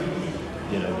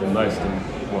 you know,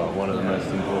 one of the most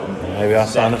important. Maybe I'll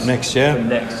sign up next year.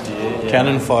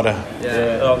 Cannon fodder.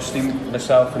 Obviously,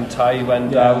 myself and Ty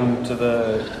went down to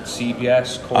the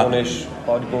CBS Cornish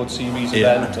Bodyboard Series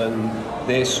event, and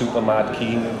they're super mad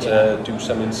keen to do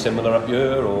something similar up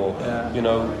here, or you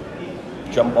know,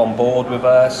 jump on board with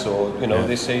us, or you know, Yeah.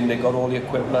 they're saying they got all the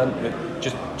equipment.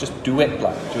 Just do it,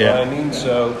 like. Do you Yeah. know what I mean?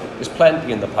 So there's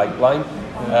plenty in the pipeline.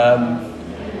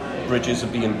 Bridges are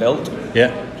being built. Yeah.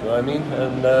 Do you know what I mean?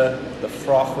 And the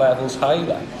froth level's high,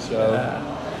 like. So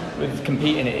With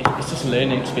competing, it's just a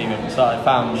learning experience that I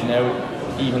found, you know,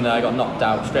 even though I got knocked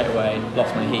out straight away,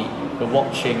 lost my heat, but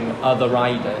watching other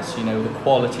riders, you know, the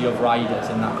quality of riders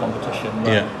in that competition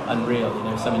were unreal, you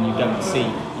know, something you don't see,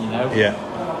 you know,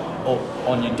 or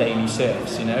on your daily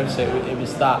surfs, you know, so it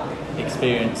was that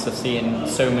experience of seeing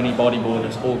so many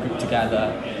bodyboarders all grouped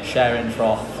together, sharing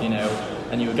froth, you know,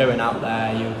 and you were going out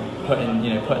there, you were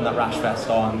putting that rash vest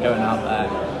on, going out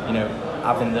there, you know,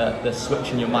 having the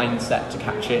switch in your mindset to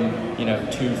catching, you know,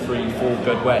 2, 3, 4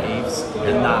 good waves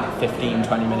in that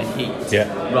 15-20 minute heat,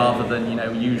 rather than, you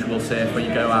know, usual surf where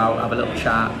you go out, have a little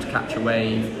chat, catch a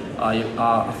wave.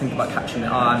 I think about catching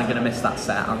it. I'm going to miss that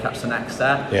set. I'll catch the next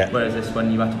set. Whereas this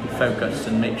one, you have to be focused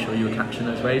and make sure you were catching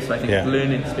those waves. So I think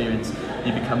learning experience,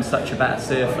 you become such a better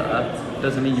surfer.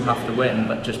 Doesn't mean you have to win,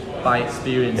 but just by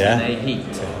experiencing a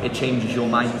heat, it changes your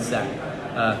mindset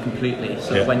completely.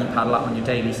 So when you paddle out on your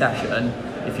daily session,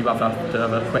 if you have to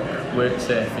have a quick work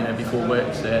surf, you know, before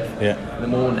work surf in the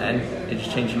morning, it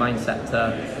just changes your mindset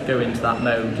to go into that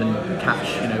mode and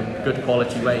catch, you know, good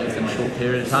quality waves in a short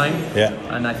period of time.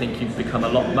 And I think you've become a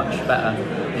much better,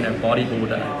 you know,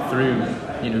 bodyboarder through,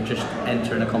 you know, just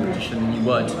entering a competition than you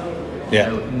would, you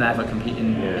know, never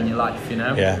competing in your life, you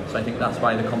know. So I think that's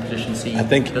why the competition scene,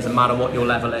 it doesn't matter what your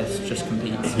level is, just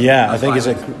compete. I think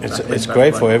it's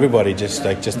great for everybody, just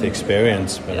the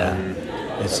experience. But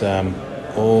it's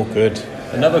all good.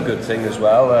 Another good thing as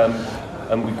well,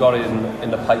 and we've got it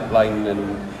in the pipeline,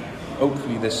 and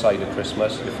hopefully this side of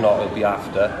Christmas. If not, it'll be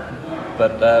after.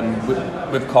 But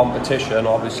with competition,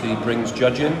 obviously brings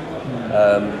judging,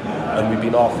 and we've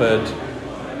been offered.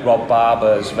 Rob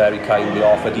Barber's very kindly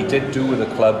offered. He did do with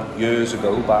the club years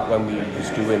ago, back when we was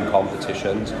doing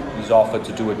competitions. He's offered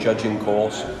to do a judging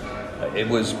course. It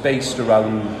was based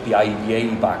around the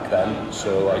IBA back then,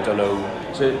 so I don't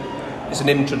know. So it's an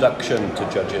introduction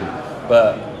to judging,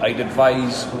 but I'd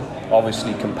advise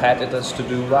obviously competitors to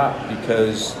do that,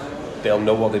 because they'll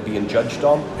know what they're being judged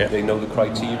on. They know the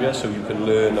criteria, so you can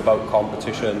learn about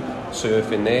competition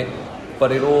surfing there.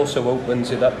 But it also opens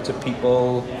it up to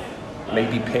people,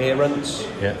 maybe parents,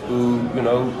 who, you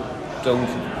know,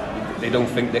 don't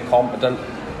think they're competent.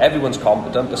 Everyone's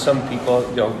competent. There's some people,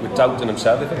 you know, with doubting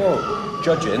themselves. They think, oh,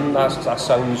 judging, that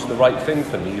sounds the right thing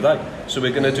for me, right? So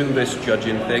we're going to do this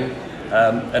judging thing.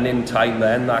 And in time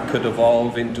then, that could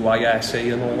evolve into ISA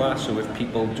and all that. So if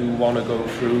people do want to go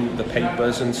through the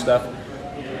papers and stuff,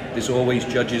 there's always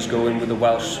judges going with the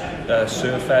Welsh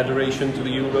Surf Federation to the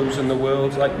Euros and the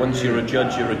Worlds. Like, once you're a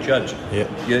judge, you're a judge.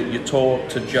 You're taught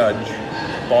to judge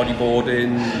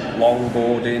bodyboarding,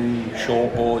 longboarding,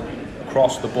 shortboard,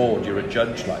 across the board. You're a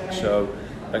judge, like. So,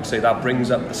 like I say, that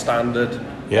brings up the standard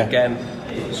again.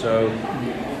 So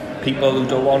people who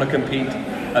don't want to compete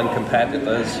and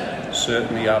competitors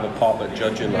certainly have a pop at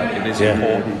judging. Like, it is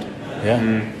important.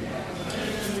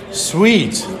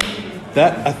 Sweet.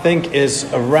 That, I think, is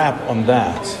a wrap on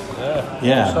that.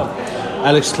 Awesome.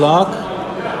 Alex Clark,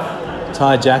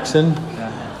 Ty Jackson,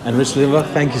 and Rich Liver,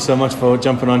 thank you so much for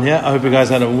jumping on here. I hope you guys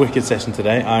had a wicked session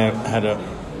today. I had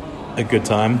a good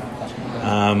time.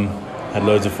 Had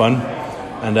loads of fun.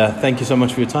 And thank you so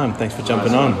much for your time. Thanks for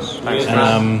jumping on. Thanks,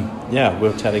 and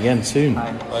we'll chat again soon.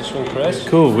 Nice one, Chris.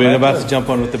 Cool. We're about to jump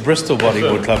on with the Bristol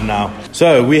Bodyboard Club now.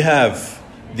 So we have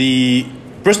the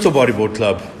Bristol Bodyboard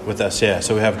Club with us here.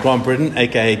 So we have Grant Britton,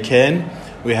 aka Ken.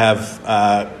 We have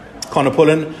Connor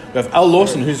Pullen. We have Al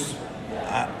Lawson, who's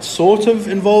sort of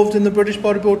involved in the British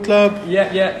Bodyboard Club.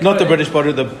 Not the British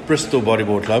Bodyboard, the Bristol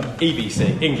Bodyboard Club.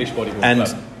 EBC, English Bodyboard and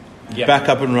Club. Back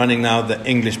up and running now, the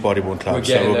English Bodyboard Club. We're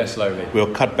getting there slowly.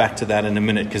 We'll cut back to that in a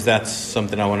minute, because that's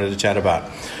something I wanted to chat about.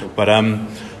 But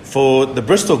for the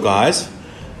Bristol guys,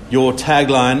 your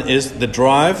tagline is the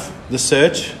drive, the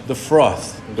search, the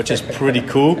froth, which is pretty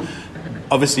cool.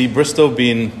 Obviously, Bristol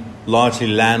being largely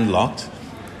landlocked,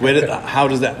 where did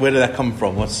that come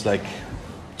from? What's like?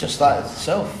 Just that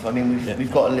itself. I mean,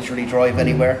 we've got to literally drive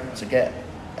anywhere to get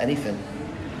anything,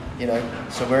 you know.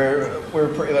 So we're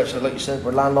pretty much, like you said,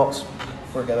 we're landlocked.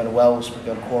 We're going to Wales, we're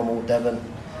going to Cornwall, Devon,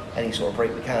 any sort of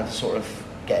break we can to sort of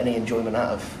get any enjoyment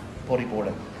out of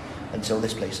bodyboarding until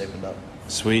this place opened up.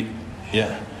 Sweet,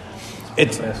 yeah.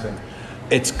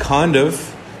 It's kind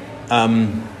of.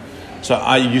 So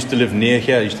I used to live near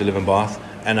here. I used to live in Bath,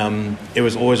 and it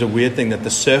was always a weird thing that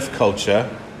the surf culture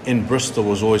in Bristol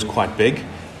was always quite big,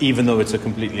 even though it's a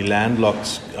completely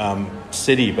landlocked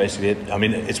city. Basically, I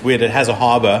mean, it's weird. It has a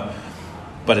harbour,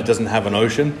 but it doesn't have an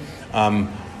ocean.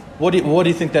 What do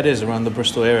you think that is around the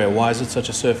Bristol area? Why is it such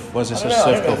a surf? Why is it such a surf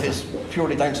I don't know if culture? it's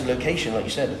purely down to location, like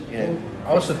you said. You know, I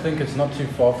also think it's not too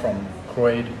far from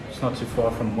Croyd. It's not too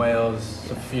far from Wales.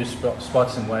 There's a few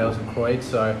spots in Wales and Croyd.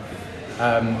 So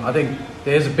I think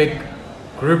there's a big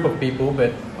group of people,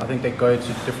 but I think they go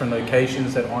to different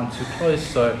locations that aren't too close.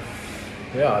 So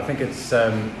yeah, I think it's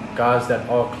guys that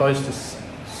are close to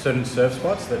certain surf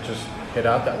spots that just head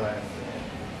out that way.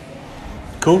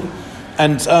 Cool.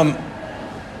 And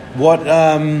what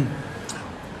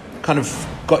kind of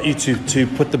got you to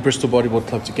put the Bristol Bodyboard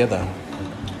Club together?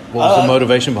 What was the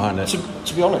motivation behind it?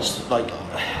 To be honest, like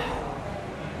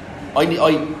I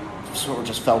sort of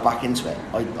just fell back into it.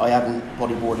 I hadn't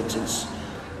bodyboarded since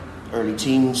early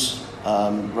teens.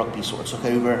 Rugby sort of took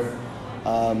over,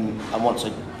 and once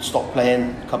I stopped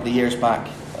playing a couple of years back,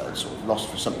 sort of lost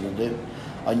for something to do.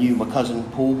 I knew my cousin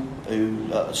Paul, who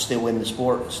still in the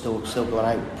sport, still going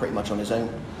out pretty much on his own,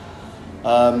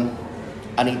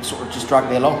 and he sort of just dragged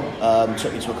me along.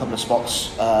 Took me to a couple of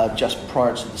spots just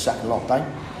prior to the second lockdown,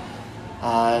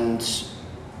 and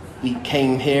we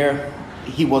came here.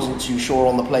 He wasn't too sure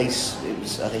on the place.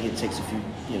 I think it takes a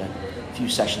few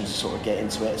sessions to sort of get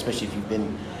into it, especially if you've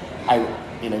been out,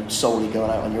 solely going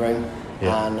out on your own.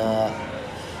 Yeah. And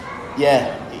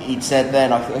he'd said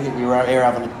then, I think we were out here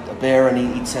having a beer, and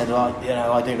he'd said,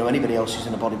 I don't know anybody else who's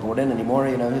in a bodyboarding anymore.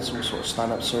 It's all sort of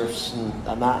stand-up surfs and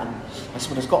that. And I said,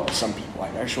 well, there's got to be some people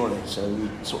out there, surely. So we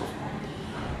sort of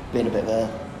been a bit of a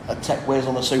tech whiz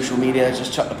on the social media,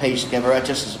 just chucked the page together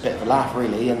just as a bit of a laugh,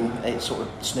 really, and it sort of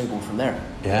snowballed from there.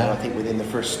 Yeah. I think within the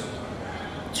first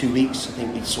 2 weeks, I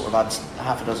think we sort of had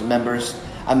half a dozen members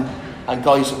and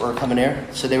guys that were coming here,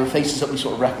 so they were faces that we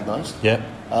sort of recognised. Yeah.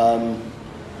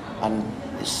 And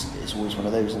it's always one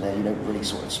of those, isn't it? You don't really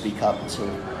sort of speak up until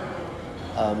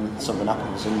something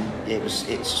happens, and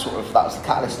it's sort of, that was the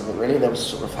catalyst of it, really. There was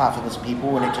sort of half a dozen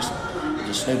people, and it just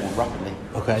snowballed rapidly.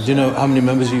 Okay. Do you know how many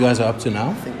members you guys are up to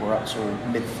now? I think we're up to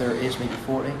mid-30s, maybe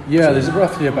 40. Yeah, there's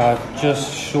roughly about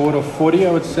just short of 40,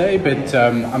 I would say, but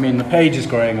the page is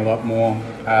growing a lot more.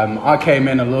 I came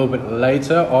in a little bit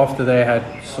later after they had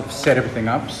sort of set everything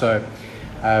up, so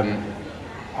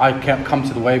I come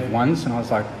to the wave once, and I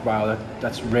was like, wow,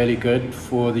 that's really good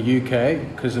for the UK,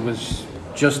 because it was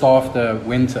just after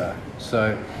winter,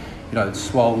 so it's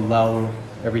swell, lull,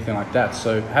 everything like that.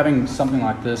 So having something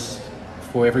like this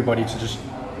for everybody to just,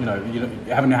 you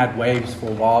haven't had waves for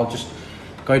a while, just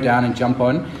go down and jump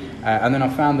on. And then I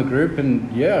found the group, and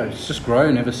yeah, it's just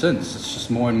grown ever since. It's just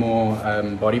more and more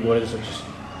bodyboarders are just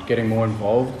getting more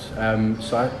involved.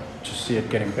 So I just see it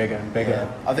getting bigger and bigger.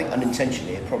 Yeah. I think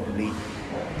unintentionally it probably,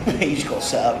 the page got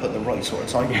set up at the right sort of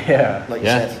time. Yeah. Like you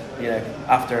said,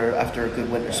 after a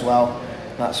good winter swell,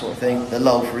 that sort of thing. The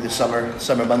lull through the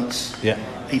summer months. Yeah.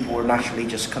 People were naturally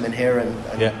just coming here and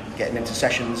getting into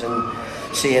sessions and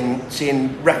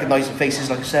seeing recognising faces,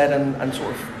 like I said, and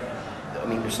sort of,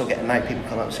 we're still getting now people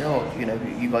come up and say, oh,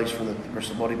 you guys from the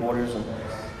Bristol Bodyboarders, and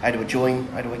how do we join?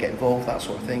 How do we get involved? That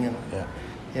sort of thing. And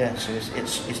so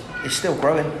it's still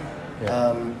growing,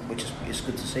 which is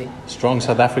good to see. Strong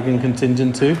South African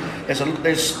contingent too. There's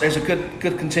a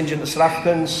good contingent of South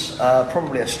Africans,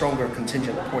 probably a stronger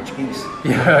contingent of Portuguese.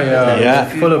 Yeah. There's a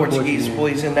few Portuguese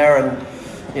boys in there, and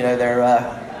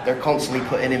they're constantly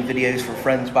putting in videos from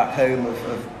friends back home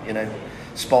of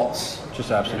spots. Just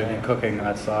absolutely cooking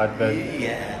that side, but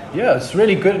it's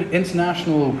really good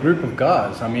international group of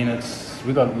guys.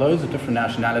 We've got loads of different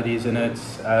nationalities in it.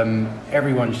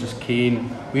 Everyone's just keen.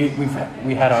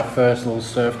 We had our first little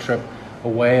surf trip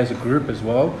away as a group as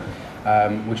well,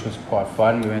 which was quite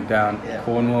fun. We went down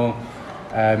Cornwall.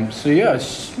 It's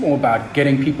just more about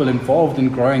getting people involved in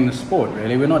growing the sport,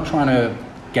 really. We're not trying to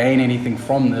gain anything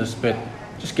from this, but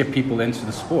just get people into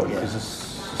the sport, because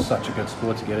it's such a good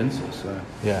sport to get into. So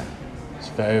yeah, it's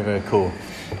very, very cool.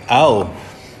 Al,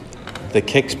 the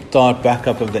kickstart back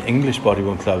up of the English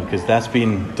Bodyboard Club, because that's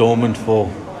been dormant for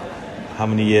how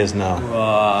many years now?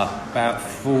 About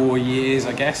 4 years,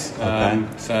 I guess.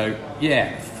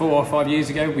 Okay. 4 or 5 years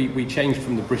ago, we changed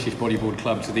from the British Bodyboard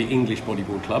Club to the English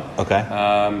Bodyboard Club. Okay.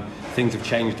 Things have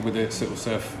changed with the sort of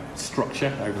surf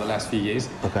structure over the last few years.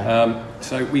 Okay.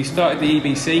 So we started the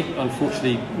EBC.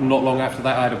 Unfortunately, not long after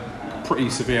that, I had a pretty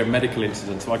severe medical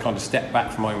incident, so I kind of stepped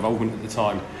back from my involvement at the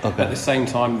time. Okay. At the same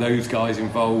time, those guys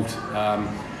involved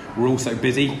were also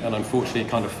busy, and unfortunately it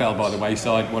kind of fell by the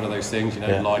wayside. One of those things,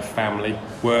 life, family,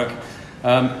 work.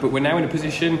 But we're now in a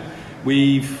position,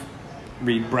 we've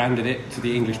rebranded it to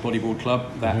the English Bodyboard Club.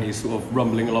 That is sort of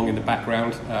rumbling along in the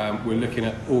background. We're looking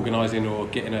at organising or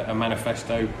getting a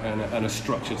manifesto and a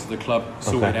structure to the club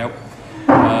sorted out.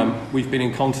 We've been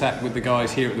in contact with the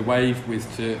guys here at the Wave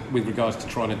with regards to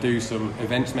trying to do some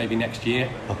events maybe next year.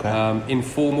 Okay.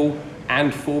 Informal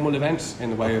and formal events in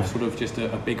the way of sort of just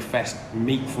a big fest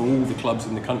meet for all the clubs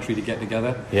in the country to get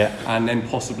together. Yeah. And then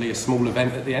possibly a small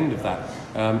event at the end of that.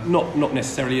 Not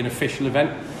necessarily an official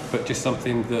event, but just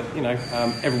something that, you know,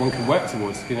 everyone can work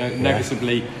towards. You know,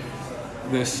 noticeably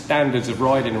the standards of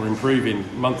riding are improving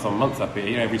month on month up here.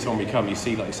 You know, every time we come, you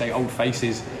see, like you say, old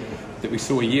faces that we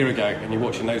saw a year ago, and you're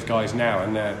watching those guys now,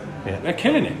 and they're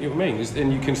killing it. You know what I mean?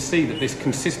 And you can see that this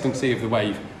consistency of the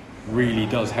Wave really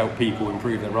does help people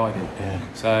improve their riding. Yeah.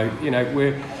 So, you know,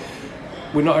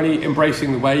 we're not only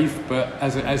embracing the Wave, but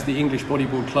as the English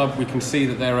Bodyboard Club, we can see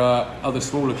that there are other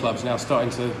smaller clubs now starting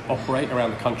to operate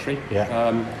around the country.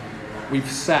 Yeah. We've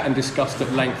sat and discussed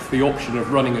at length the option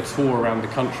of running a tour around the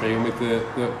country, and with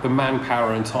the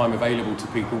manpower and time available to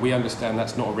people, we understand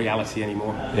that's not a reality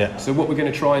anymore. Yeah. So what we're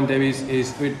going to try and do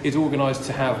is organise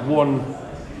to have one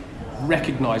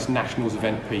recognised nationals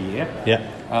event per year.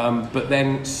 Yeah. But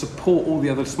then support all the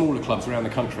other smaller clubs around the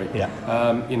country.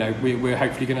 Yeah. You know, we're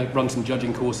hopefully going to run some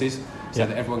judging courses so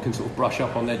that everyone can sort of brush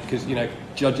up on that, because, you know,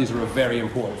 judges are a very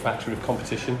important factor of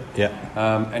competition. Yeah.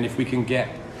 And if we can get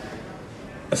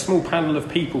a small panel of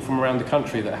people from around the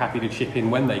country that are happy to chip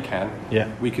in when they can,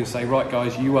 we can say, right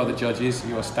guys, you are the judges,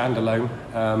 you are standalone.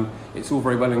 It's all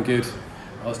very well and good.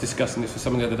 I was discussing this with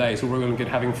someone the other day. It's all very well and good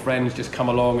having friends just come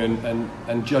along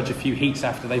and judge a few heats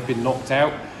after they've been knocked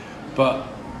out, but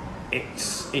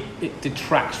it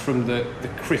detracts from the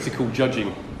critical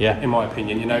judging, in my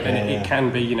opinion. You know, it can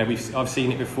be. You know, I've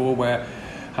seen it before where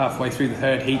halfway through the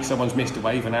third heat, someone's missed a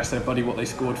wave and asked their buddy what they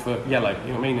scored for yellow.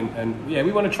 You know what I mean? And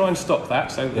we want to try and stop that.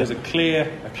 So there's a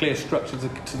clear structure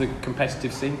to the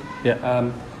competitive scene.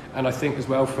 Yeah. And I think as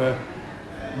well for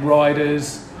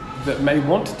riders that may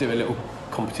want to do a little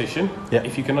competition,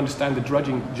 if you can understand the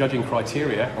judging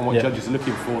criteria and what judges are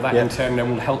looking for, that in turn then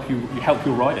will help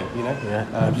your riding. You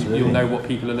know, you'll know what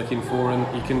people are looking for,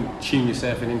 and you can tune your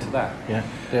surfing into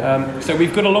that. So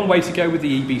we've got a long way to go with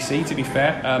the EBC. To be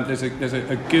fair, there's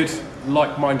a good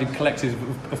like-minded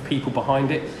collective of people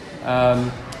behind it.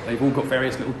 They've all got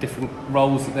various little different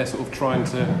roles that they're sort of trying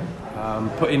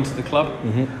to put into the club.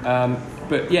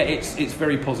 But yeah, it's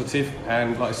very positive,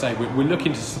 and like I say, we're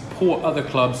looking to support other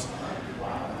clubs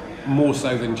more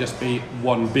so than just be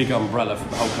one big umbrella for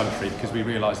the whole country, because we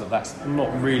realise that that's not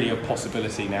really a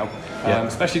possibility now.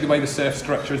 Especially the way the surf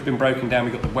structure has been broken down.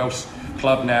 We've got the Welsh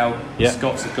club now, the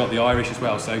Scots have got the Irish as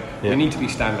well, so we need to be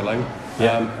standalone,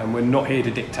 and we're not here to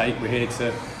dictate, we're here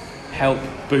to help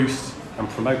boost and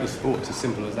promote the sport. It's as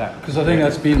simple as that. Because I think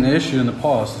that's been the issue in the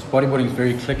past, is bodyboarding is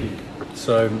very cliquey.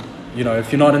 So, you know,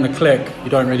 if you're not in the clique, you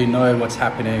don't really know what's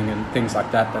happening and things like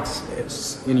that.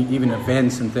 It's even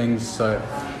events and things. So,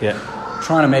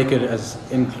 trying to make it as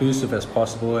inclusive as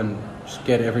possible and just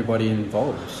get everybody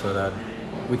involved so that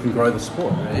we can grow the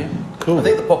sport. Really. Cool. I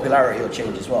think the popularity will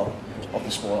change as well of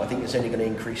the sport. I think it's only going to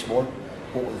increase more.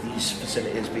 What with these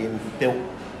facilities being built,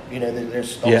 you know,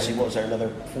 there's obviously what was there, another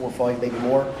 4 or 5, maybe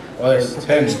more. Well, there's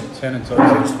 10 in total.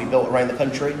 Proposed to be built around the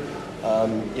country.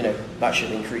 You know, that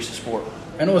should increase the sport.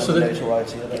 And also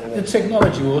the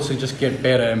technology will also just get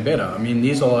better and better. I mean,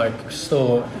 these are like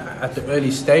still at the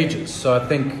early stages, so I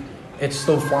think it's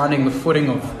still finding the footing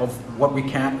of what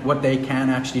they can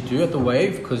actually do at the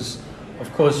Wave, because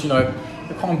of course, you know,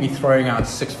 you can't be throwing out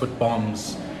 6-foot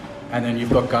bombs and then you've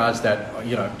got guys that,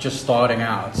 you know, just starting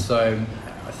out. So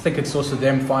I think it's also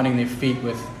them finding their feet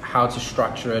with how to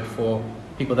structure it for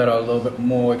people that are a little bit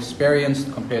more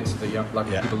experienced compared to the young,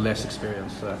 people less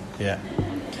experienced. So. Yeah.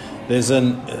 There's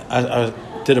I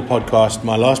did a podcast.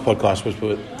 My last podcast was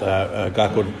with a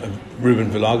guy called Ruben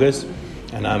Villagas,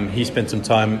 and he spent some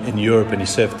time in Europe and he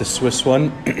surfed the Swiss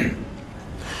one.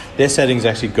 Their settings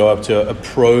actually go up to a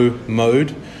pro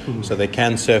mode, so they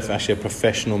can surf actually a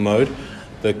professional mode.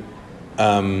 The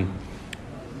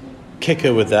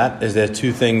kicker with that is there are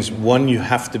two things. One, you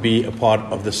have to be a part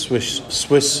of the Swiss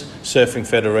Surfing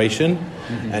Federation,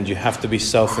 and you have to be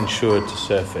self-insured to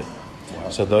surf it.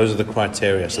 So those are the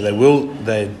criteria. So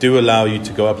they do allow you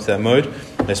to go up to that mode.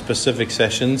 There's specific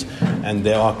sessions, and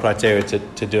there are criteria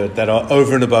to do it that are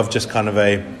over and above just kind of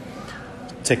a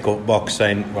tick box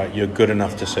saying, right, you're good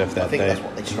enough to surf that day. I think that's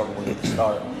what they struggled with at the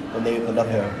start when they opened up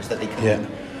here, is that they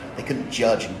couldn't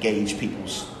judge and gauge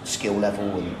people's skill level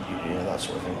and that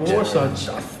sort of thing. Well, also,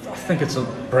 I think it's a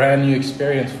brand new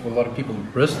experience for a lot of people in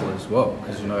Bristol as well,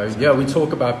 because, you know, we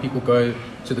talk about people go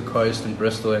to the coast in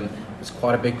Bristol and it's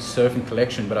quite a big surfing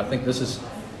collection, but I think this is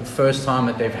the first time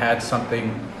that they've had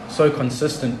something so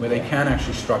consistent where they can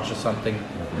actually structure something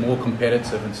more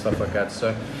competitive and stuff like that.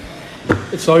 So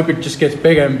let's hope it just gets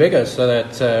bigger and bigger so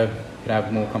that could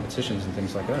have more competitions and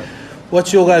things like that.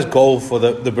 What's your guys' goal for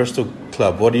the Bristol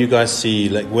club? What do you guys see?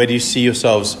 Like, where do you see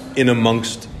yourselves in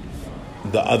amongst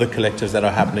the other collectives that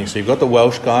are happening? So you've got the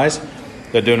Welsh guys,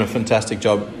 they're doing a fantastic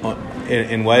job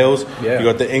in Wales. Yeah. You've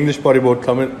got the English bodyboard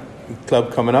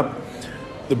club coming up.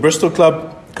 The Bristol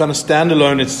club, kind of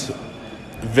standalone, it's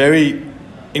very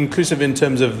inclusive in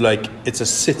terms of like it's a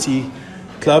city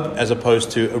club as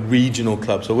opposed to a regional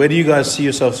club. So where do you guys see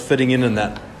yourselves fitting in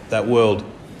that world?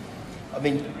 I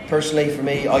mean, personally, for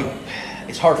me,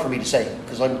 it's hard for me to say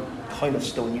because I'm kind of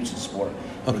still new to the sport.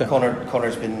 Okay. I mean,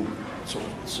 Connor's been sort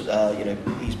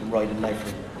of, he's been riding now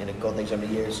for God knows how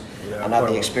many years, and had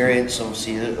the experience,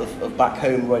 obviously, of back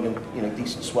home riding,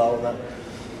 decent swell and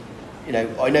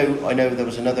that. I know there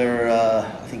was another.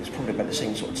 I think it's probably about the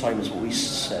same sort of time as what we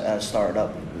started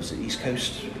up. It was the East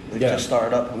Coast. They just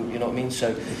started up. You know what I mean?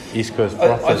 So East Coast.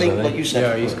 I think, like you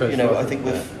said, East Coast. I think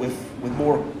with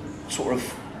more sort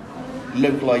of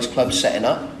localised clubs setting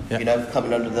up,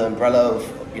 coming under the umbrella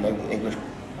of English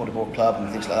Bodyboard Club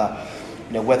and things like that.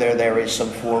 Whether there is some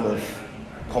form of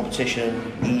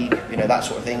competition, league, that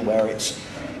sort of thing, where it's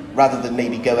rather than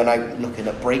maybe going out looking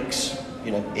at breaks,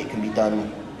 it can be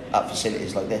done at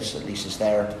facilities like this. At least it's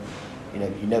there.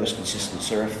 It's consistent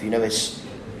surf. It's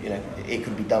it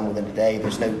can be done within a day.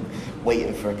 There's no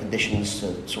waiting for conditions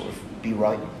to sort of be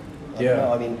right.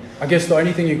 I guess the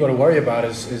only thing you've got to worry about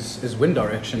is wind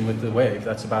direction with the wave.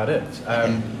 That's about it.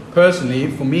 Personally,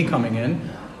 for me coming in,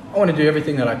 I want to do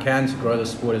everything that I can to grow the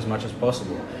sport as much as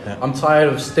possible. Yeah. I'm tired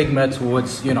of stigma towards,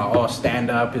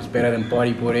 stand up is better than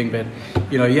bodyboarding, but,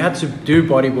 you have to do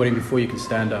bodyboarding before you can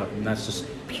stand up, and that's just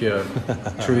pure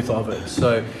truth of it.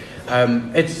 So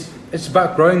it's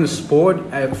about growing the sport.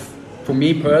 For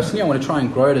me personally, I want to try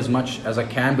and grow it as much as I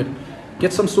can, but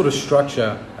get some sort of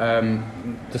structure.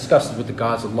 Discussed it with the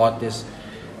guys a lot. There's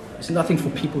nothing for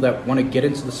people that want to get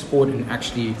into the sport and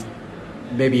actually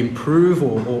maybe improve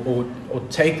or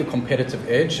take the competitive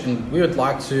edge, and we would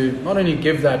like to not only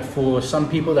give that for some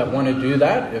people that want to do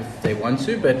that if they want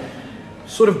to, but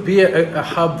sort of be a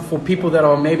hub for people that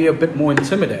are maybe a bit more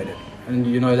intimidated and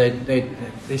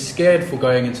they're scared for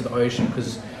going into the ocean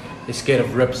because they're scared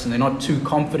of rips and they're not too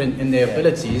confident in their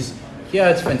abilities. Yeah,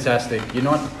 it's fantastic. You're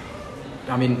not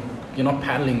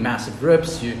paddling massive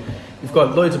rips. You've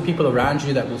got loads of people around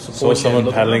you that will support you. Saw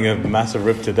someone paddling a massive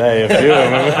rip today, if you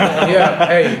remember. Yeah,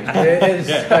 hey, it is.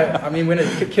 When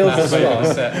it kills as well.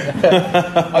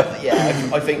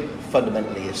 I think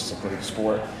fundamentally it's a great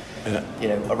sport.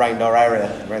 Around our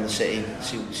area, around the city,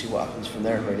 see what happens from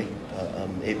there, really.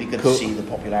 It'd be good to see the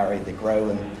popularity they grow.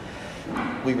 And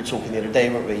we were talking the other day,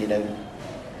 weren't we?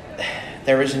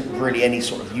 There isn't really any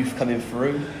sort of youth coming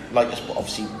through, like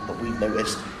obviously what we've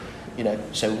noticed.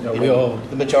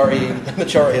 The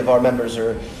majority of our members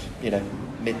are,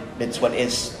 mid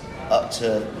 20s up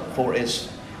to 40s,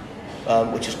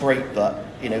 which is great. But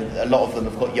a lot of them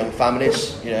have got young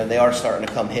families. They are starting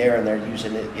to come here and they're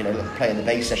using it. Playing the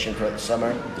bay session throughout the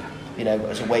summer.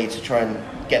 As a way to try and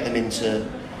get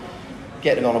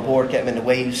them on a board, get them in the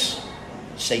waves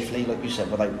safely, like you said,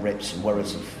 without rips and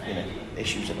worries of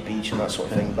issues at the beach and that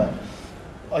sort of thing. But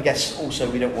I guess also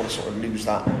we don't want to sort of lose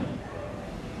that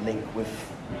link with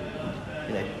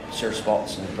surf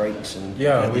spots and breaks and we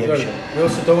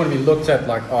also don't want to be looked at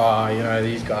like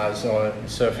these guys are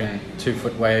surfing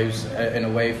 2-foot waves in a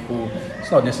wave pool.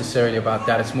 It's not necessarily about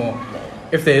that. It's more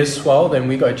if there is swell, then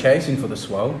we go chasing for the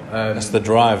swell. That's the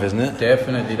drive, isn't it?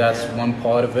 Definitely, that's one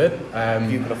part of it.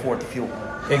 You can afford the fuel.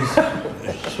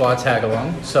 That's why I tag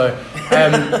along. So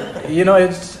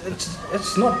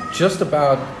it's not just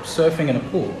about surfing in a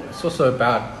pool. It's also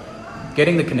about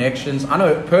getting the connections. I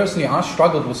know personally I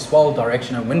struggled with swell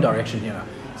direction and wind direction here.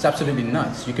 It's absolutely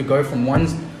nuts. You could go from one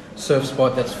surf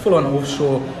spot that's full on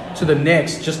offshore to the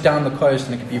next just down the coast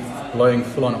and it could be blowing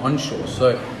full on onshore.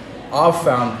 So I've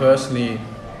found personally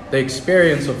the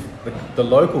experience of the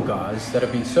local guys that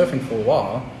have been surfing for a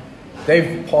while,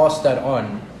 they've passed that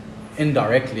on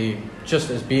indirectly just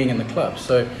as being in the club.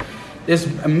 So there's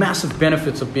a massive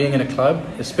benefits of being in a club,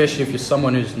 especially if you're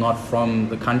someone who's not from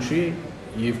the country.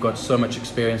 You've got so much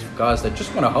experience for guys that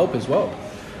just want to help as well.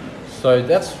 So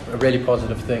that's a really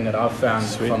positive thing that I've found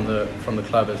from the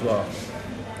club as well.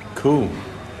 Cool,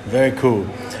 very cool.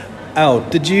 Al,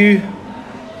 did you?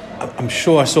 I'm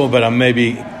sure I saw, but I may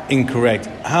be incorrect.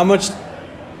 How much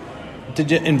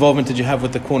involvement did you have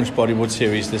with the Cornish Bodyboard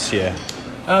Series this year?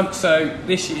 So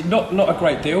this year, not a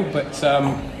great deal, but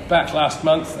back last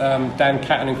month, Dan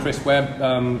Catton and Chris Webb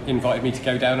invited me to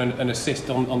go down and assist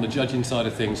on the judging side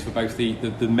of things for both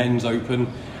the men's open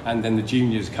and then the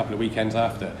juniors a couple of weekends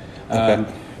after. Okay.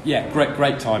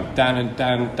 Great time. Dan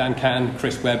Catton,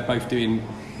 Chris Webb, both doing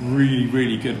really,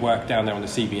 really good work down there on the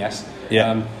CBS.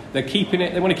 Yeah. They're keeping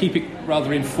it. They want to keep it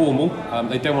rather informal.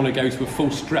 They don't want to go to a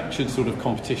full structured sort of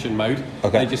competition mode.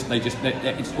 Okay.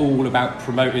 It's all about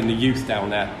promoting the youth down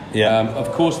there. Yeah.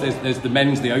 Of course, there's the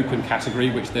men's, the open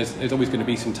category, which there's always going to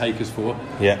be some takers for.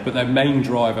 Yeah. But their main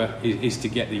driver is to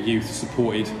get the youth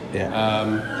supported.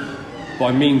 Yeah.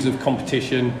 By means of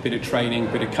competition, bit of training,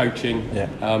 bit of coaching. Yeah.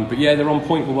 But yeah, they're on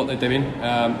point with what they're doing.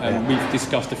 And we've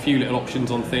discussed a few little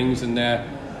options on things, and they're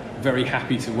very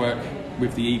happy to work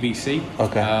with the EBC.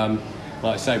 Okay.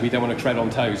 Like I say, we don't want to tread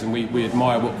on toes, and we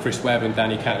admire what Chris Webb and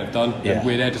Danny Cannon have done. Yeah. And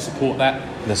we're there to support that.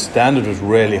 The standard was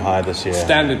really high this year.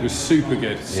 Standard was super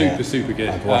good, super good.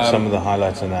 I've watched some of the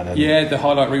highlights on that. And yeah, the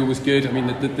highlight reel was good. I mean,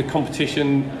 the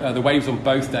competition, the waves on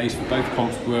both days for both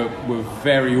comps were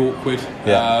very awkward.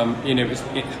 Yeah.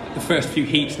 The first few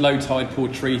heats, low tide,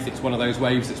 Portreath, it's one of those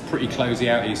waves that's pretty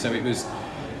closey-outy, so it was...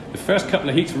 The first couple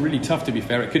of heats were really tough, to be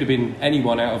fair. It could have been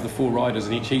anyone out of the 4 riders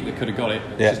in each heat that could have got it.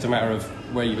 It's just a matter of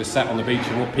where you were sat on the beach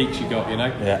and what peaks you got,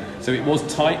 Yeah. So it was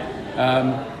tight.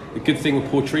 The good thing with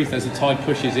Portreath, as the tide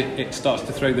pushes, it starts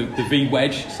to throw the V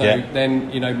wedge. So then,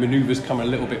 manoeuvres come a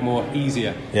little bit more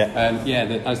easier. Yeah. And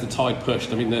as the tide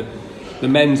pushed, I mean, the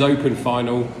men's open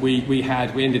final, we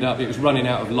ended up, it was running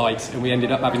out of light, and we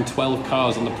ended up having 12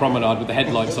 cars on the promenade with the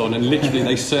headlights on, and literally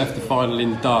they surfed the final in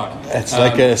the dark. It's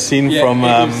like a scene from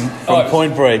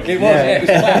Point Break. It was, it was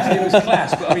class. It was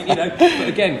class. But I mean, but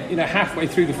again, halfway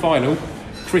through the final,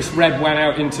 Chris Rebb went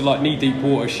out into like knee-deep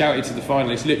water, shouted to the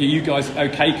finalists, "Look, are you guys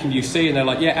okay? Can you see?" And they're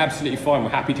like, "Yeah, absolutely fine. We're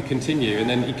happy to continue." And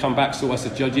then he come back, saw us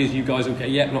as judges. "You guys okay?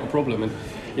 Yeah, not a problem." And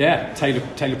yeah, Taylor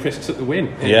Prisk took the win.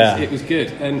 It was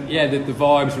good. And yeah, the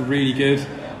vibes were really good.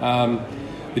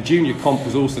 The junior comp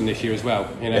was awesome this year as well.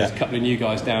 There's a couple of new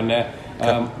guys down there.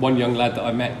 One young lad that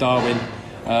I met, Darwin.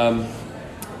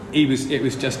 It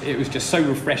was just so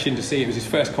refreshing to see. It was his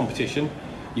first competition.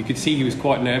 You could see he was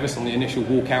quite nervous on the initial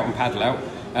walk out and paddle out.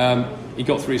 He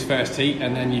got through his first heat,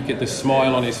 and then you get the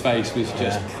smile on his face was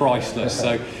just priceless.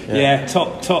 So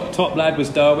top lad was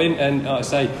Darwin, and like I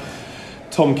say,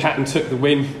 Tom Catton took the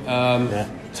win.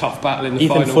 Tough battle in the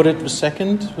final. Ethan Foote was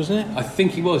second, wasn't it? I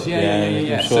think he was.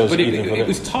 Yeah. Sure But it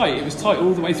was tight. It was tight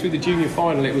all the way through the junior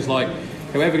final. It was like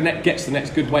whoever gets the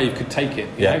next good wave could take it.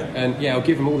 You know? And I'll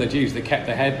give them all their dues. They kept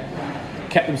their head,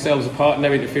 kept themselves apart,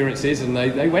 no interferences, and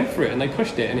they went for it and they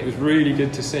pushed it, and it was really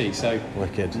good to see. So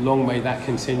wicked. Long may that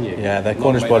continue. Yeah, that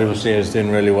Cornish body was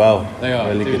doing really well. They are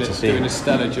really doing good to see. Doing a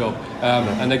stellar job,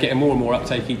 and they're getting more and more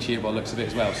uptake each year by the looks of it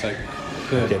as well. So.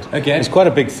 Good. Again, it's quite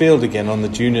a big field again on the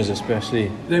juniors, especially.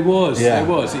 There was.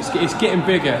 It's getting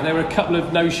bigger. There were a couple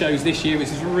of no-shows this year, which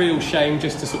is a real shame,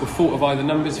 just to sort of fortify the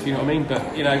numbers, if you know what I mean. But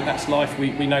that's life.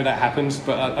 We know that happens.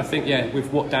 But I think with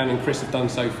what Dan and Chris have done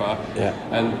so far,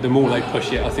 and the more they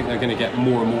push it, I think they're going to get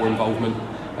more and more involvement.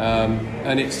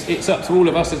 And it's up to all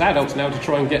of us as adults now to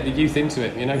try and get the youth into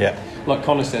it. Like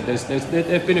Connor said,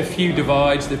 there've been a few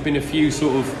divides. There've been a few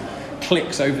sort of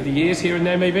clicks over the years here and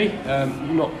there, maybe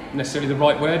not necessarily the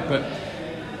right word, but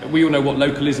we all know what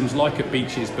localism's like at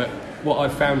beaches. But what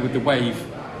I've found with the wave,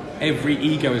 every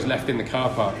ego is left in the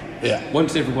car park.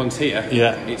 Once everyone's here,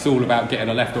 it's all about getting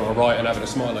a left or a right and having a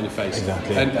smile on your face.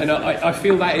 Exactly. And I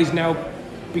feel that is now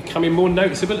becoming more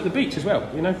noticeable at the beach as well.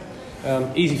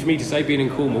 Easy for me to say, being in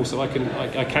Cornwall, so I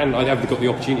have got the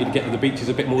opportunity to get to the beaches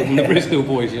a bit more than the Bristol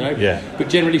boys, But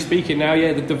generally speaking now,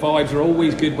 the vibes are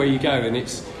always good where you go, and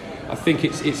I think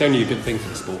it's only a good thing for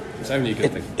the sport. It's only a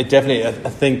good thing. It definitely, I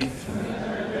think,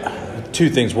 two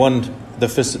things. One,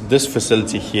 this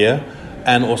facility here,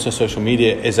 and also social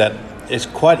media, is that it's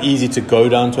quite easy to go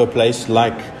down to a place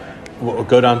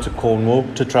go down to Cornwall,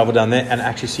 to travel down there and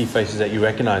actually see faces that you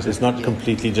recognise. It's not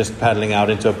completely just paddling out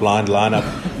into a blind lineup.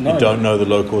 You don't know the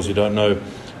locals. You don't know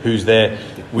who's there.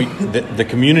 The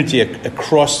community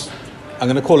across, I'm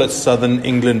going to call it southern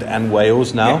England and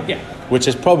Wales now, which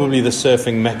is probably the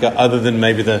surfing mecca, other than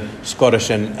maybe the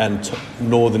Scottish and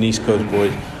northern East Coast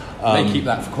boys. They keep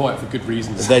that quiet for good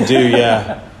reasons. They do,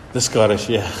 the Scottish,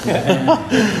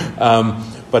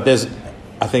 but there's,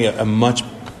 I think, a much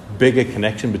bigger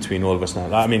connection between all of us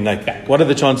now. I mean, what are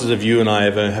the chances of you and I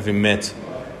ever having met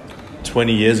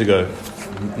 20 years ago?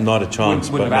 Not a chance.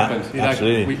 Wouldn't have happened.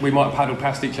 Absolutely. We might have paddled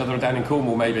past each other down in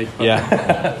Cornwall, maybe. But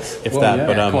if that.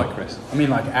 But quite, Chris. I mean,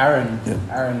 like Aaron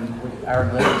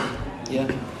Lewis. Yeah.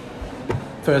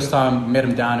 First time met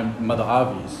him down in Mother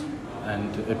Harvey's,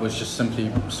 and it was just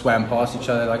simply swam past each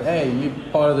other like, "Hey, you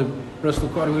part of the Bristol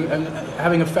Quad?" And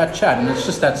having a fat chat, and it's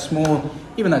just that small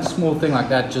thing like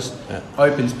that just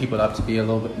opens people up to be a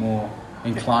little bit more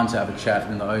inclined to have a chat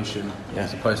in the ocean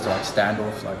as opposed to like stand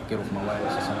off, like get off my way or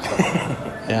some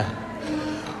stuff.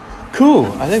 Cool.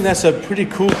 I think that's a pretty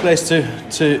cool place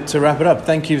to wrap it up.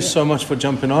 Thank you so much for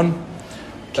jumping on.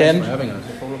 Ken, Thanks for having us.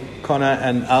 Connor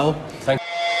and Al. Thank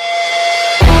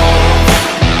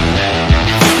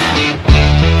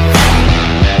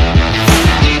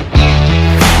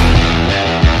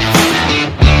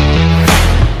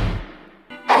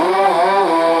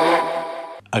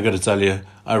I got to tell you,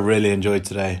 I really enjoyed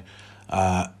today.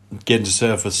 Getting to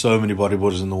surf with so many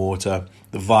bodyboarders in the water.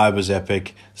 The vibe was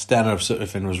epic. Standard up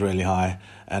surfing was really high,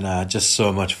 and just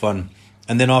so much fun.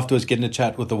 And then afterwards, getting to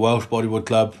chat with the Welsh Bodyboard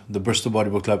Club, the Bristol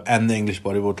Bodyboard Club, and the English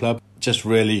Bodyboard Club. Just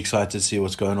really excited to see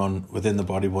what's going on within the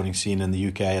bodyboarding scene in the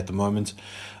UK at the moment.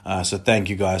 So thank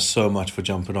you guys so much for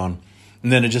jumping on.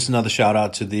 And then just another shout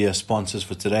out to the sponsors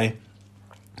for today.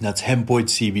 That's Hempoid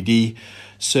CBD,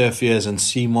 Surf Ears, and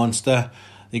Sea Monster.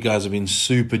 You guys have been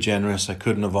super generous. I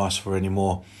couldn't have asked for any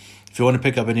more. If you want to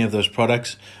pick up any of those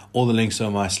products, all the links are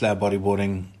on my Slab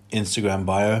Bodyboarding Instagram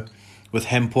bio. With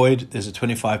Hempoid, there's a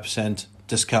 25%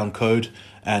 discount code,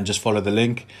 and just follow the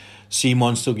link. Sea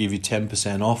Monster will give you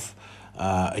 10% off.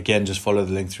 Again, just follow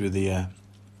the link through the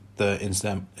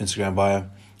Instagram bio.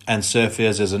 And Surf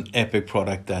Ears is an epic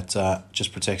product that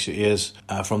just protects your ears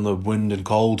from the wind and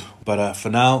cold. But for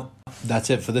now, that's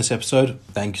it for this episode.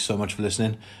 Thank you so much for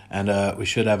listening, and we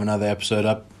should have another episode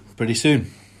up pretty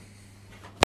soon.